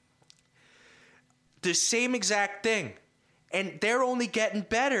the same exact thing. And they're only getting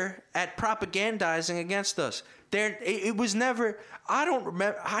better at propagandizing against us. It was never. I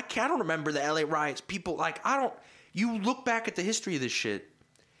don't remember the LA riots. People you look back at the history of this shit.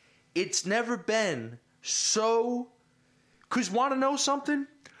 It's never been so. Because want to know something?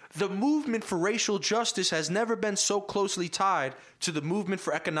 The movement for racial justice has never been so closely tied to the movement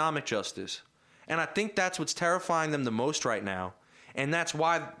for economic justice. And I think that's what's terrifying them the most right now. And that's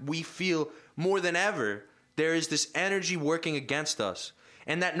why we feel more than ever there is this energy working against us.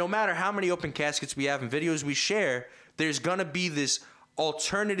 And that no matter how many open caskets we have and videos we share, there's going to be this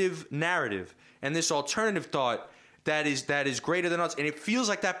alternative narrative and this alternative thought that is greater than us. And it feels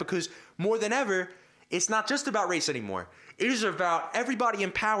like that because more than ever, it's not just about race anymore. It is about everybody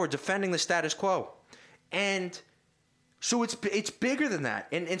in power defending the status quo. And so it's bigger than that.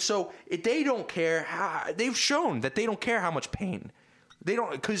 And so they don't care they've shown that they don't care how much pain. They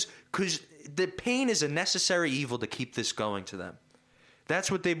don't, because the pain is a necessary evil to keep this going to them.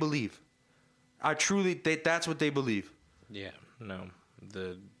 That's what they believe. That's what they believe. Yeah, no.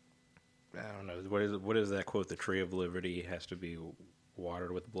 I don't know. What is that quote? The tree of liberty has to be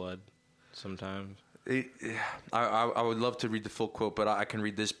watered with blood sometimes. I would love to read the full quote, but I can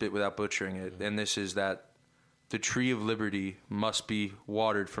read this bit without butchering it. And this is that the tree of liberty must be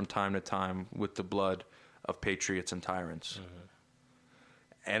watered from time to time with the blood of patriots and tyrants.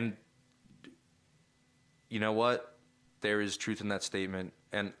 And you know what? There is truth in that statement.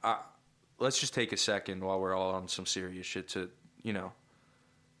 And let's just take a second while we're all on some serious shit to,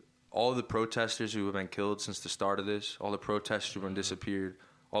 all the protesters who have been killed since the start of this, all the protesters who have been disappeared,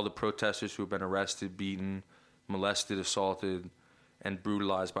 all the protesters who have been arrested, beaten, molested, assaulted, and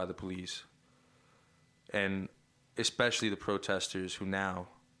brutalized by the police. And especially the protesters who now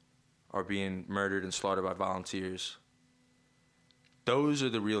are being murdered and slaughtered by volunteers. Those are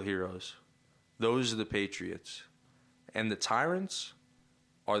the real heroes. Those are the patriots. And the tyrants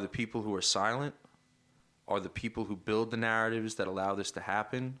are the people who are silent, are the people who build the narratives that allow this to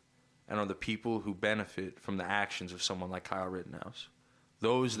happen, and are the people who benefit from the actions of someone like Kyle Rittenhouse.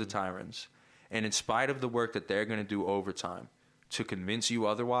 Those are the tyrants. And in spite of the work that they're going to do overtime to convince you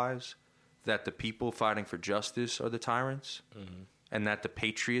otherwise, that the people fighting for justice are the tyrants, and that the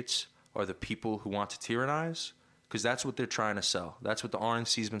patriots are the people who want to tyrannize, because that's what they're trying to sell. That's what the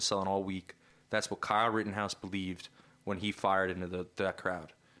RNC's been selling all week. That's what Kyle Rittenhouse believed when he fired into that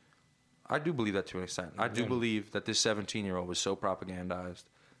crowd. I do believe that to an extent. I do believe that this 17-year-old was so propagandized.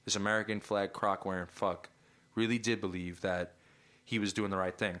 This American flag crock-wearing fuck really did believe that he was doing the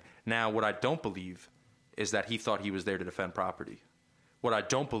right thing. Now, what I don't believe is that he thought he was there to defend property. What I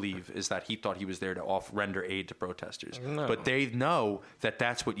don't believe is that he thought he was there to render aid to protesters. No. But they know that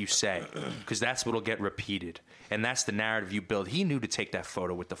that's what you say, because that's what will get repeated. And that's the narrative you build. He knew to take that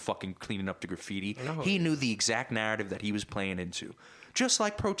photo with the fucking cleaning up the graffiti. No. He knew the exact narrative that he was playing into. Just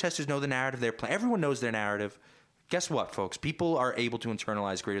like protesters know the narrative they're playing. Everyone knows their narrative. Guess what, folks? People are able to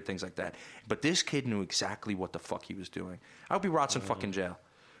internalize greater things like that. But this kid knew exactly what the fuck he was doing. I hope he rots in fucking jail.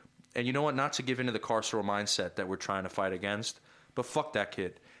 And you know what? Not to give into the carceral mindset that we're trying to fight against, but fuck that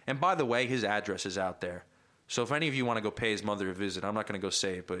kid. And by the way, his address is out there. So if any of you want to go pay his mother a visit, I'm not going to go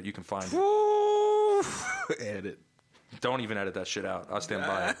say it, but you can find it. Edit. Don't even edit that shit out. I'll stand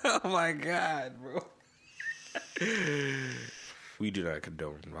by it. Oh my God, bro. We do not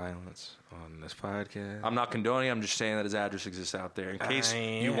condone violence on this podcast. I'm not condoning it. I'm just saying that his address exists out there. In case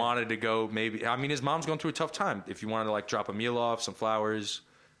you wanted to go maybe... I mean, his mom's going through a tough time. If you wanted to, like, drop a meal off, some flowers,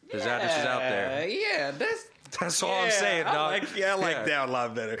 his address is out there. Yeah, that's all I'm saying, dog. I like that a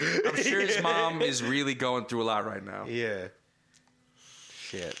lot better. I'm sure his mom is really going through a lot right now. Yeah.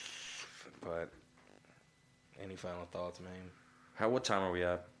 Shit. But any final thoughts, man? What time are we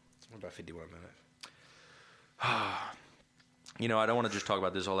at? About 51 minutes. You know, I don't want to just talk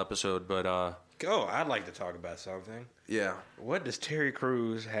about this whole episode, but... I'd like to talk about something. Yeah. What does Terry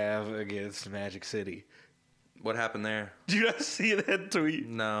Crews have against Magic City? What happened there? Did you not see that tweet?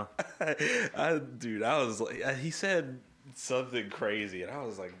 No. Dude, I was like... He said something crazy, and I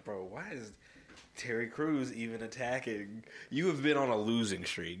was like, bro, why is Terry Crews even attacking? You have been on a losing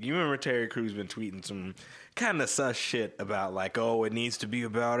streak. You remember Terry Crews been tweeting some kind of sus shit about, like, oh, it needs to be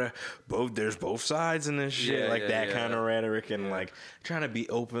about there's both sides in this shit, kind of rhetoric, and like trying to be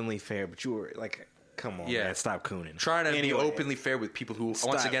openly fair, but you were like, come on, man, stop cooning. Trying to be openly fair with people who,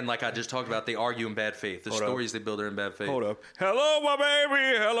 once again, like I just talked about, they argue in bad faith. The stories they build are in bad faith. Hold up. Hello, my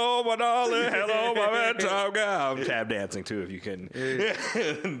baby. Hello, my darling. Hello, my bedtime guy. I'm tap dancing, too, if you can,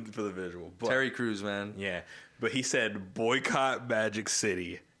 for the visual. But, Terry Crews, man. Yeah. But he said, boycott Magic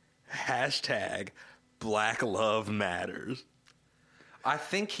City. # Black Love Matters. I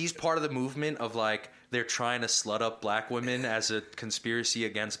think he's part of the movement of, like, they're trying to slut up black women as a conspiracy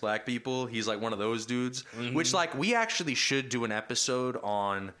against black people. He's, like, one of those dudes. Mm-hmm. Which, like, we actually should do an episode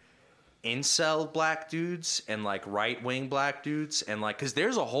on incel black dudes and, like, right-wing black dudes. And, like, because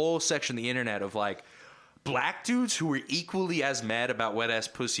there's a whole section of the internet of, like, black dudes who are equally as mad about wet-ass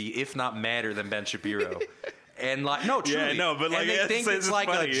pussy, if not madder than Ben Shapiro. And like, no, truly. Yeah, no, but like, and they think it's like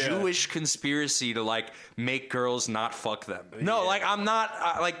funny, a Jewish conspiracy to like make girls not fuck them. No, like I'm not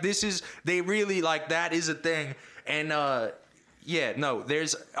like this is they really like that is a thing. And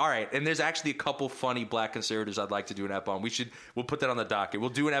there's all right, and there's actually a couple funny black conservatives I'd like to do an ep on. We'll put that on the docket. We'll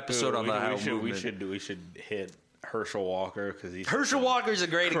do an episode on the movement. We should hit Herschel Walker because he's Herschel Walker's a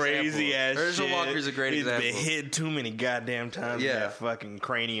great crazy example. Ass Herschel shit. Walker's a great example. He's been hit too many goddamn times. Yeah, that fucking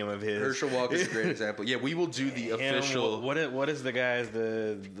cranium of his. Herschel Walker's a great example. Yeah, we will do the official. What is the guy's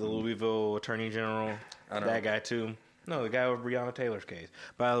the Louisville Attorney General? That guy too. No, the guy with Breonna Taylor's case.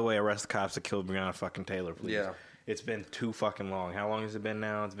 By the way, arrest the cops that killed Breonna fucking Taylor, please. Yeah, it's been too fucking long. How long has it been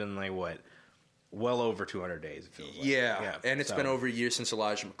now? It's been like what? Well over 200 days. It feels like. Yeah, and it's been over a year since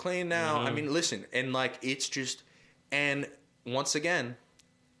Elijah McClain. Now, I mean, listen, and like it's just. And once again,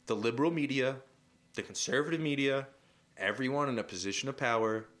 the liberal media, the conservative media, everyone in a position of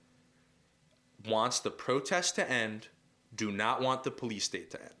power wants the protest to end, do not want the police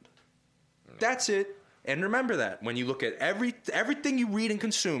state to end. That's it. And remember that when you look at everything you read and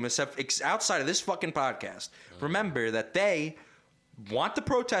consume, except outside of this fucking podcast, remember that they want the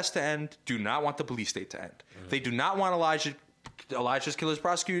protest to end, do not want the police state to end. They do not want Elijah Elijah's killers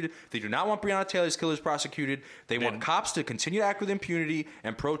prosecuted. They do not want Breonna Taylor's killers prosecuted. They want cops to continue to act with impunity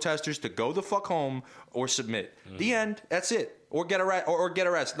and protesters to go the fuck home or submit. The end. That's it. Or get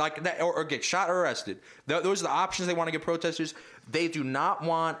arrested, like that, or get shot or arrested. Those are the options they want to give protesters. They do not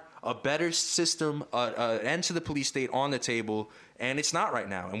want a better system, an end to the police state on the table, and it's not right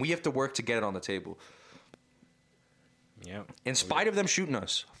now. And we have to work to get it on the table. Yeah. In spite of them shooting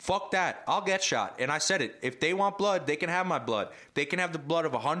us, fuck that. I'll get shot. And I said it. If they want blood, they can have my blood. They can have the blood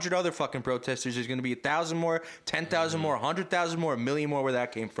of 100 other fucking protesters. There's going to be 1,000 more, 10,000 more, 100,000 more, 1,000,000 more where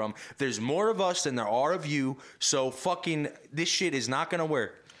that came from. There's more of us than there are of you. So fucking this shit is not going to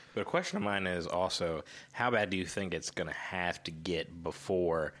work. But a question of mine is also, how bad do you think it's going to have to get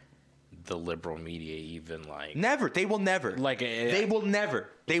before the liberal media even like... Never. They will never. They will never.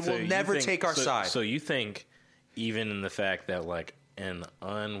 They will never take our side. So you think... Even in the fact that, like, an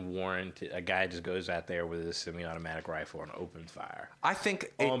unwarranted... A guy just goes out there with a semi-automatic rifle and opens fire. I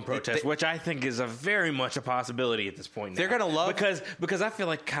think... On protest, which I think is very much a possibility at this point now. They're going to love... Because I feel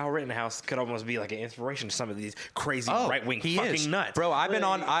like Kyle Rittenhouse could almost be like an inspiration to some of these crazy right-wing fucking nuts. Bro, I've been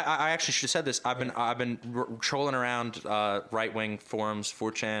on... I actually should have said this. I've been trolling around right-wing forums,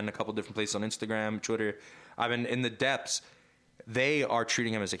 4chan, a couple different places on Instagram, Twitter. I've been in the depths. They are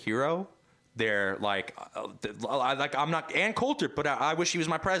treating him as a hero. They're like I'm not Ann Coulter, but I wish he was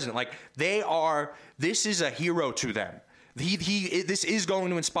my president. Like they are. This is a hero to them. This is going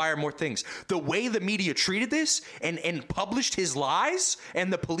to inspire more things. The way the media treated this and published his lies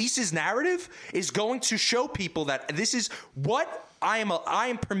and the police's narrative is going to show people that this is what I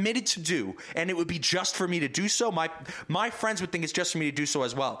am permitted to do, and it would be just for me to do so. My friends would think it's just for me to do so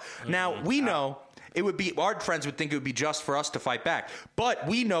as well. Now we know. It would be, our friends would think it would be just for us to fight back. But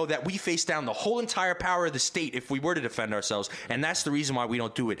we know that we face down the whole entire power of the state if we were to defend ourselves. And that's the reason why we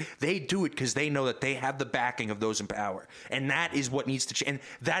don't do it. They do it because they know that they have the backing of those in power. And that is what needs to change. And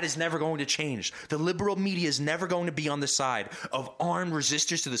that is never going to change. The liberal media is never going to be on the side of armed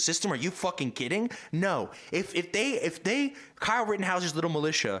resistors to the system. Are you fucking kidding? No. If they Kyle Rittenhouse's little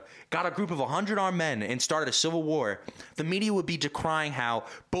militia got a group of 100 armed men and started a civil war, the media would be decrying how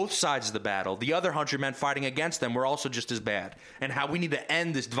both sides of the battle, the other 100 men fighting against them, were also just as bad, and how we need to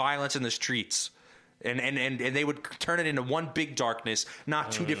end this violence in the streets. And they would turn it into one big darkness,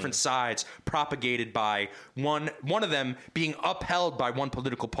 not two different sides propagated by one of them being upheld by one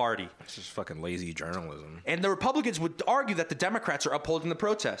political party. It's just fucking lazy journalism. And the Republicans would argue that the Democrats are upholding the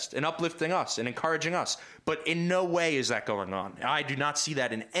protest and uplifting us and encouraging us. But in no way is that going on. I do not see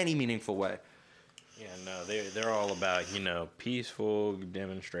that in any meaningful way. Yeah, no, they're all about, peaceful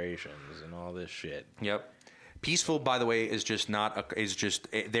demonstrations and all this shit. Yep. Peaceful, by the way, is just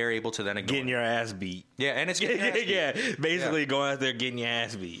they're able to then ignore. Getting your ass beat. Yeah, and it's getting your ass beat. Yeah, basically going out there getting your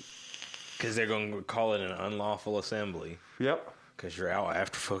ass beat. Because they're going to call it an unlawful assembly. Yep. Because you're out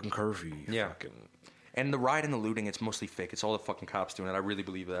after fucking curfew. Yeah. And the riot and the looting, it's mostly fake. It's all the fucking cops doing it. I really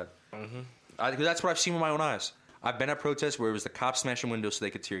believe that. Mm-hmm. That's what I've seen with my own eyes. I've been at protests where it was the cops smashing windows so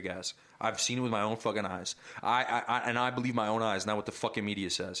they could tear gas. I've seen it with my own fucking eyes. I believe my own eyes, not what the fucking media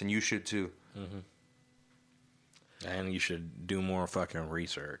says. And you should too. Mm-hmm. And you should do more fucking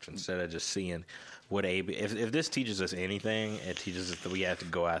research instead of just seeing what if this teaches us anything, it teaches us that we have to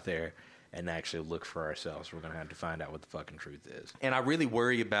go out there and actually look for ourselves. We're going to have to find out what the fucking truth is. And I really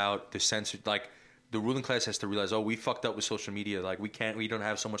worry about the censor, like the ruling class has to realize, we fucked up with social media. Like we don't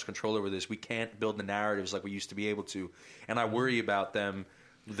have so much control over this. We can't build the narratives like we used to be able to. And I worry about them,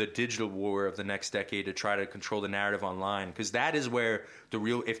 the digital war of the next decade, to try to control the narrative online. Because that is where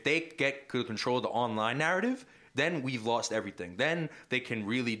if they get control of the online narrative, then we've lost everything. Then they can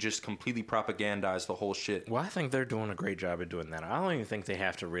really just completely propagandize the whole shit. Well, I think they're doing a great job of doing that. I don't even think they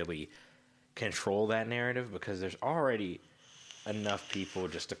have to really control that narrative because there's already enough people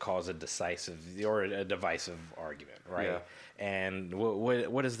just to cause a divisive argument, right? Yeah. And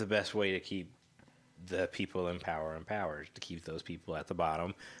what is the best way to keep the people in power empowered? To keep those people at the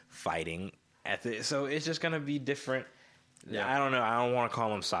bottom fighting so it's just going to be different. Yeah. I don't know. I don't want to call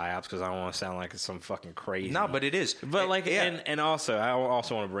them psyops because I don't want to sound like it's some fucking crazy. No, but it is. But and also, I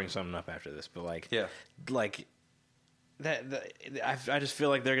also want to bring something up after this. But I just feel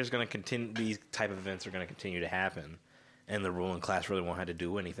like they're just going to continue. These type of events are going to continue to happen, and the ruling class really won't have to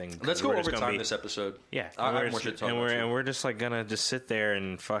do anything. Let's go overtime this episode. Yeah, we're just like gonna just sit there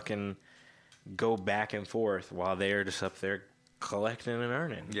and fucking go back and forth while they're just up there collecting and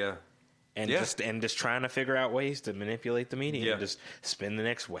earning. Yeah. And just trying to figure out ways to manipulate the media and just spin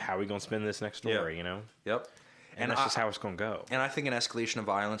how are we going to spin this next story, Yep. And that's just how it's going to go. And I think an escalation of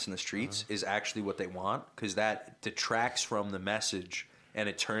violence in the streets is actually what they want because that detracts from the message and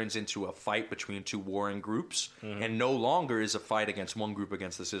it turns into a fight between two warring groups, and no longer is a fight against one group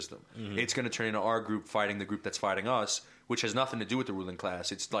against the system. It's going to turn into our group fighting the group that's fighting us, which has nothing to do with the ruling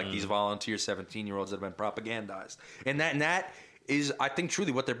class. It's like these volunteer 17-year-olds that have been propagandized. And that is, I think,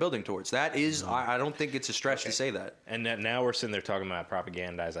 truly what they're building towards. That is, I don't think it's a stretch to say that. And now we're sitting there talking about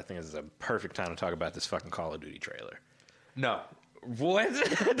propagandized. I think this is a perfect time to talk about this fucking Call of Duty trailer. No. What?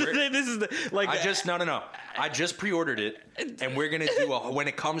 This is no. I just pre-ordered it, and we're gonna do when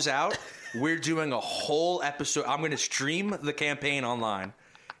it comes out, we're doing a whole episode. I'm gonna stream the campaign online,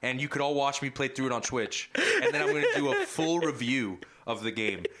 and you could all watch me play through it on Twitch, and then I'm gonna do a full review of the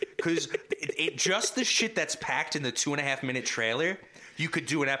game, because it just the shit that's packed in the 2.5-minute trailer. You could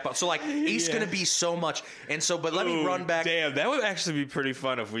do an episode. So, like, it's going to be so much. And so, but let me run back. Damn, that would actually be pretty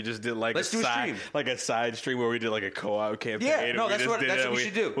fun if we just did, like, a side stream where we did, like, a co-op campaign. Yeah, no, that's what we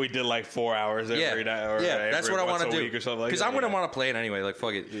should do. We did, like, 4 hours every night. Or that's what I want to do. Because I'm going to want to play it anyway. Like,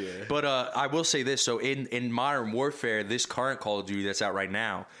 fuck it. Yeah. But I will say this. So, in Modern Warfare, this current Call of Duty that's out right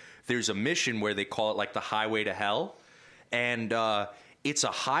now, there's a mission where they call it, like, the Highway to Hell. And it's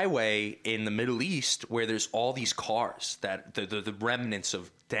a highway in the Middle East where there's all these cars, that the remnants of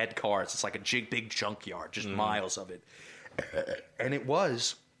dead cars. It's like a big junkyard, just miles of it. And it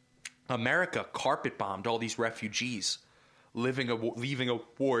was America carpet bombed all these refugees leaving a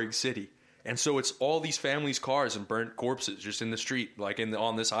warring city. And so it's all these families' cars and burnt corpses just in the street, like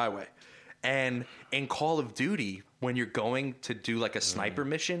on this highway. And in Call of Duty, when you're going to do like a sniper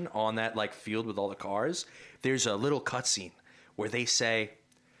mission on that like field with all the cars, there's a little cutscene where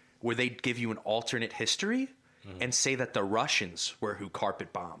they give you an alternate history and say that the Russians were who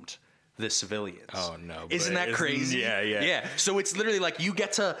carpet bombed the civilians. Oh no! Isn't that crazy? Yeah. So it's literally like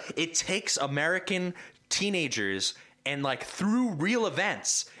it takes American teenagers and like through real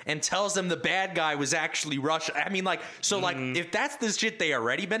events and tells them the bad guy was actually Russia. I mean, like, so like if that's the shit they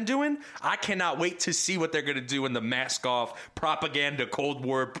already been doing, I cannot wait to see what they're gonna do in the mask off propaganda Cold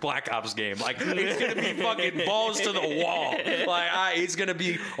War Black Ops game. Like, it's gonna be fucking balls to the wall. Like, it's gonna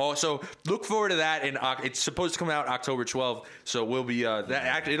be. Oh, so look forward to that. And it's supposed to come out October 12th. So we'll be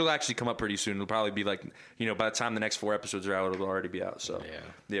it'll actually come up pretty soon. It'll probably be like, by the time the next 4 episodes are out, it'll already be out. So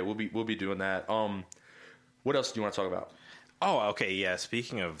yeah, we'll be doing that. What else do you want to talk about? Oh, okay, yeah.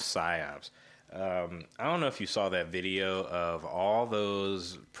 Speaking of PSYOPs, I don't know if you saw that video of all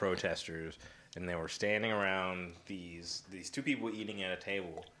those protesters, and they were standing around these two people eating at a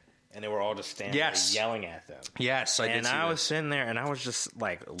table, and they were all just standing there yelling at them. Yes, I did see that. And I was sitting there, and I was just,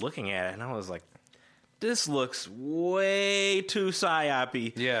 like, looking at it, and I was like, this looks way too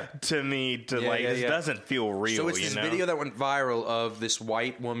psyop-y to me. This doesn't feel real. So it's this video that went viral of this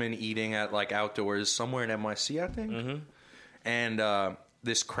white woman eating at like outdoors somewhere in NYC, I think. And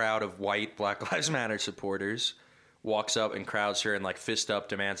this crowd of white Black Lives Matter supporters walks up and crowds her and like fist up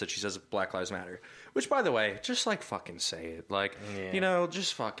demands that she says Black Lives Matter. Which, by the way, just like fucking say it. Like,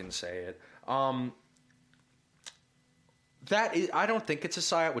 just fucking say it. I don't think it's a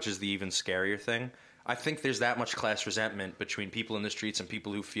psyop, which is the even scarier thing. I think there's that much class resentment between people in the streets and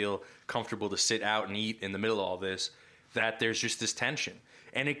people who feel comfortable to sit out and eat in the middle of all this, that there's just this tension.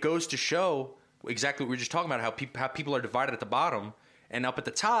 And it goes to show exactly what we were just talking about, how people are divided at the bottom, and up at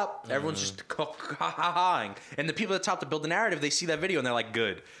the top, everyone's just ha-ha-ing. And the people at the top that build the narrative, they see that video and they're like,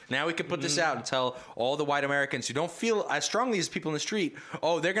 good. Now we can put this out and tell all the white Americans who don't feel as strongly as people in the street,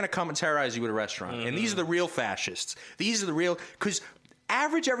 oh, they're going to come and terrorize you at a restaurant. And these are the real fascists. These are the real... Because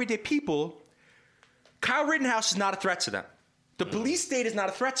average, everyday people... Kyle Rittenhouse is not a threat to them. The police state is not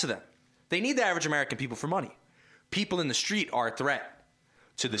a threat to them. They need the average American people for money. People in the street are a threat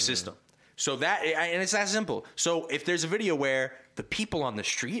to the system. So and it's that simple. So if there's a video where the people on the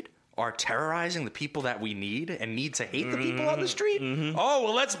street are terrorizing the people that we need and need to hate the people on the street, oh,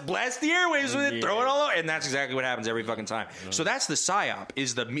 well, let's blast the airwaves with it, throw it all over. And that's exactly what happens every fucking time. So that's the psyop,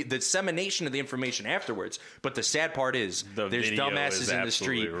 is the dissemination of the information afterwards. But the sad part is there's dumbasses in the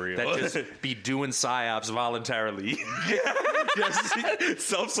street that just be doing psyops voluntarily. Just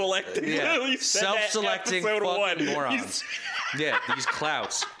self-selecting. Yeah. Self-selecting fucking morons. Yeah, these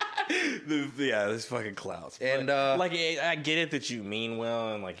clouts. This fucking clouds. And like, I get it that you mean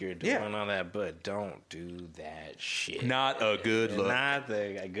well and like you're doing all that, but don't do that shit. Not a good look. Not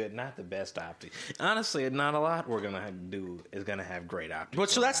the best optics. Honestly, not a lot we're gonna do is gonna have great optics. But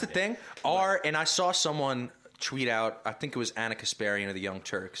so that's the thing. And I saw someone tweet out, I think it was Anna Kasparian of the Young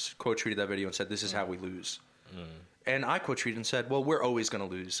Turks, quote tweeted that video and said, "This is how we lose." And I quote tweeted and said, "Well, we're always gonna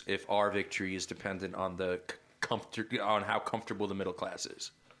lose if our victory is dependent on on how comfortable the middle class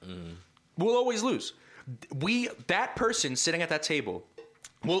is." We'll always lose. That person sitting at that table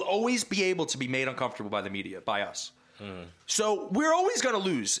will always be able to be made uncomfortable by the media, by us. So we're always going to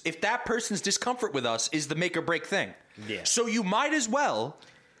lose if that person's discomfort with us is the make or break thing. Yeah. So you might as well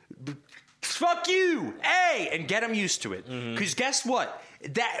fuck you, hey, and get them used to it. Because guess what?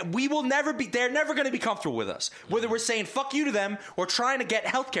 That we will never be. They're never going to be comfortable with us. Whether we're saying fuck you to them or trying to get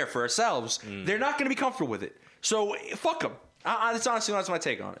healthcare for ourselves, they're not going to be comfortable with it. So fuck them. That's honestly that's my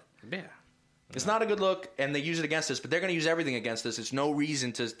take on it. Yeah. It's not a good look, and they use it against us. But they're going to use everything against us. It's no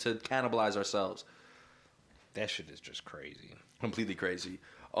reason to cannibalize ourselves. That shit is just crazy. Completely crazy.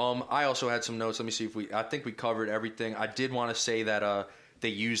 I also had some notes. Let me see if I think we covered everything. I did want to say that they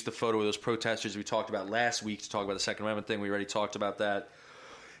used the photo of those protesters we talked about last week to talk about the Second Amendment thing. We already talked about that.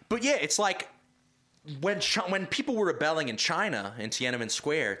 But yeah, it's like when people were rebelling in China in Tiananmen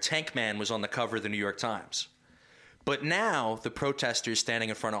Square, Tank Man was on the cover of the New York Times. But now the protesters standing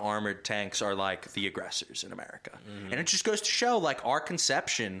in front of armored tanks are like the aggressors in America. And it just goes to show like our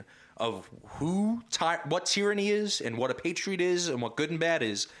conception of what tyranny is and what a patriot is and what good and bad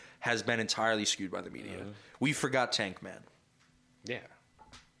is has been entirely skewed by the media. We forgot Tank Man. Yeah.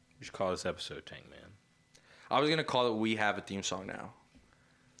 We should call this episode Tank Man. I was going to call it We Have a Theme Song Now.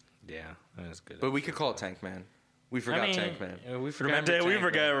 Yeah, that's good. But we could call it Tank Man. We forgot Tank Man. We forgot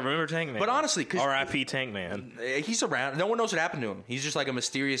Remember Tank Man. But honestly, R.I.P. Tank Man. He's around. No one knows what happened to him. He's just like a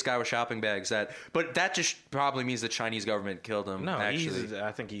mysterious guy with shopping bags. But that just probably means the Chinese government killed him. No, actually,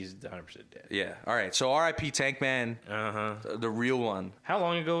 I think he's 100% dead. Yeah. All right. So R.I.P. Tank Man. The real one. How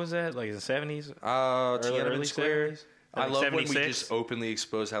long ago was that? Like the 70s? Tiananmen Square. 70s? I love 76? when we just openly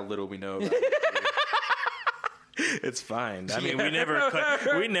expose how little we know about it. It's fine. I mean, we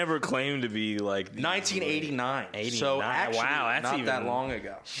never claimed to be like 1989. 89. So actually, wow, that's not even that long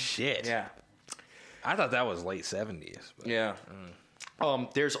ago. Shit. Yeah. I thought that was late 70s. But, Yeah.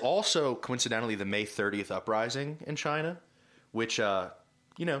 There's also coincidentally the May 30th uprising in China, which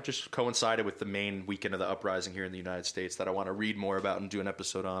just coincided with the main weekend of the uprising here in the United States that I want to read more about and do an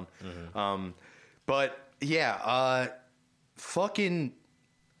episode on. But yeah,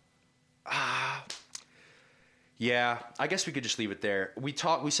 yeah, I guess we could just leave it there. We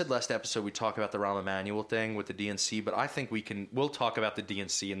said last episode we talk about the Rahm Emanuel thing with the DNC, but I think we'll talk about the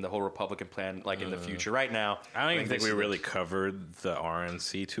DNC and the whole Republican plan like in the future. Right now, I don't even think we really covered the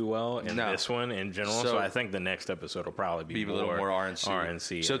RNC too well in this one in general. So I think the next episode will probably be a little more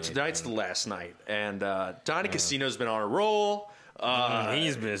RNC. So tonight's the last night, and Donnie Casino's been on a roll.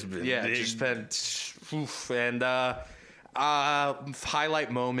 He's been just been and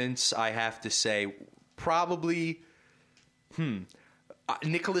highlight moments. I have to say. Probably,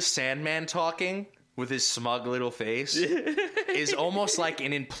 Nicholas Sandman talking with his smug little face is almost like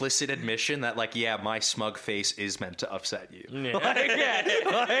an implicit admission that, like, yeah, my smug face is meant to upset you. Yeah.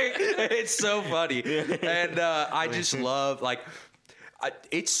 It's so funny, and I just love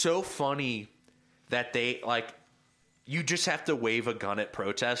it's so funny that they like. You just have to wave a gun at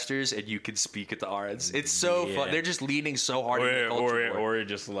protesters and you can speak at the RNC. It's so fun. They're just leaning so hard into the culture war. Or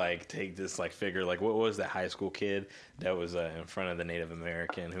just like take this like figure like what was that high school kid that was in front of the Native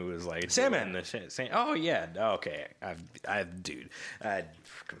American who was like Sandman. Oh yeah, okay. I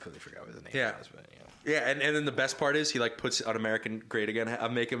completely forgot what his name was. But, Yeah, and then the best part is he like puts an American Great Again, a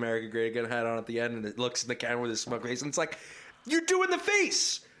Make America Great Again hat on at the end, and it looks in the camera with his smug face, and it's like, you're doing the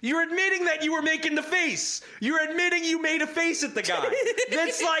face. You're admitting that you were making the face. You're admitting you made a face at the guy.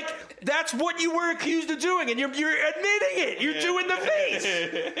 That's what you were accused of doing, and you're admitting it. You're doing the face.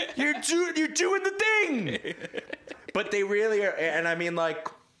 You're doing the thing. But they really are, and I mean, like,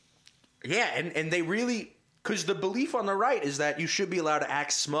 yeah, and they really, because the belief on the right is that you should be allowed to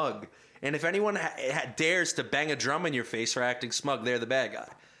act smug, and if anyone dares to bang a drum in your face for acting smug, they're the bad guy.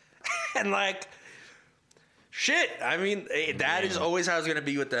 And like. Shit, I mean, that is always how it's going to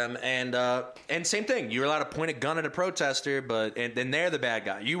be with them. And same thing, you're allowed to point a gun at a protester, but then they're the bad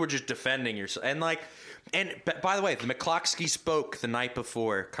guy. You were just defending yourself. And by the way, McCloskey spoke the night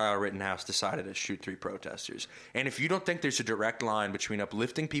before Kyle Rittenhouse decided to shoot 3 protesters. And if you don't think there's a direct line between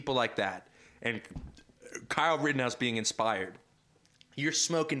uplifting people like that and Kyle Rittenhouse being inspired, you're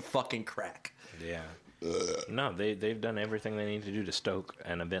smoking fucking crack. Yeah. No, they've done everything they need to do to stoke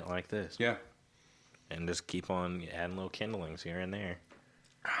an event like this. Yeah. And just keep on adding little kindlings here and there.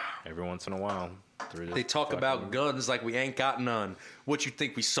 Every once in a while. They talk about guns like we ain't got none. What, you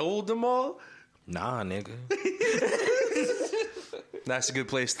think we sold them all? Nah, nigga. That's a good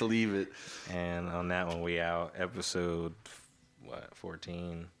place to leave it. And on that one, we out. Episode,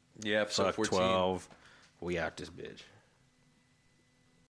 14? Yeah, episode 14. 12. We out this bitch.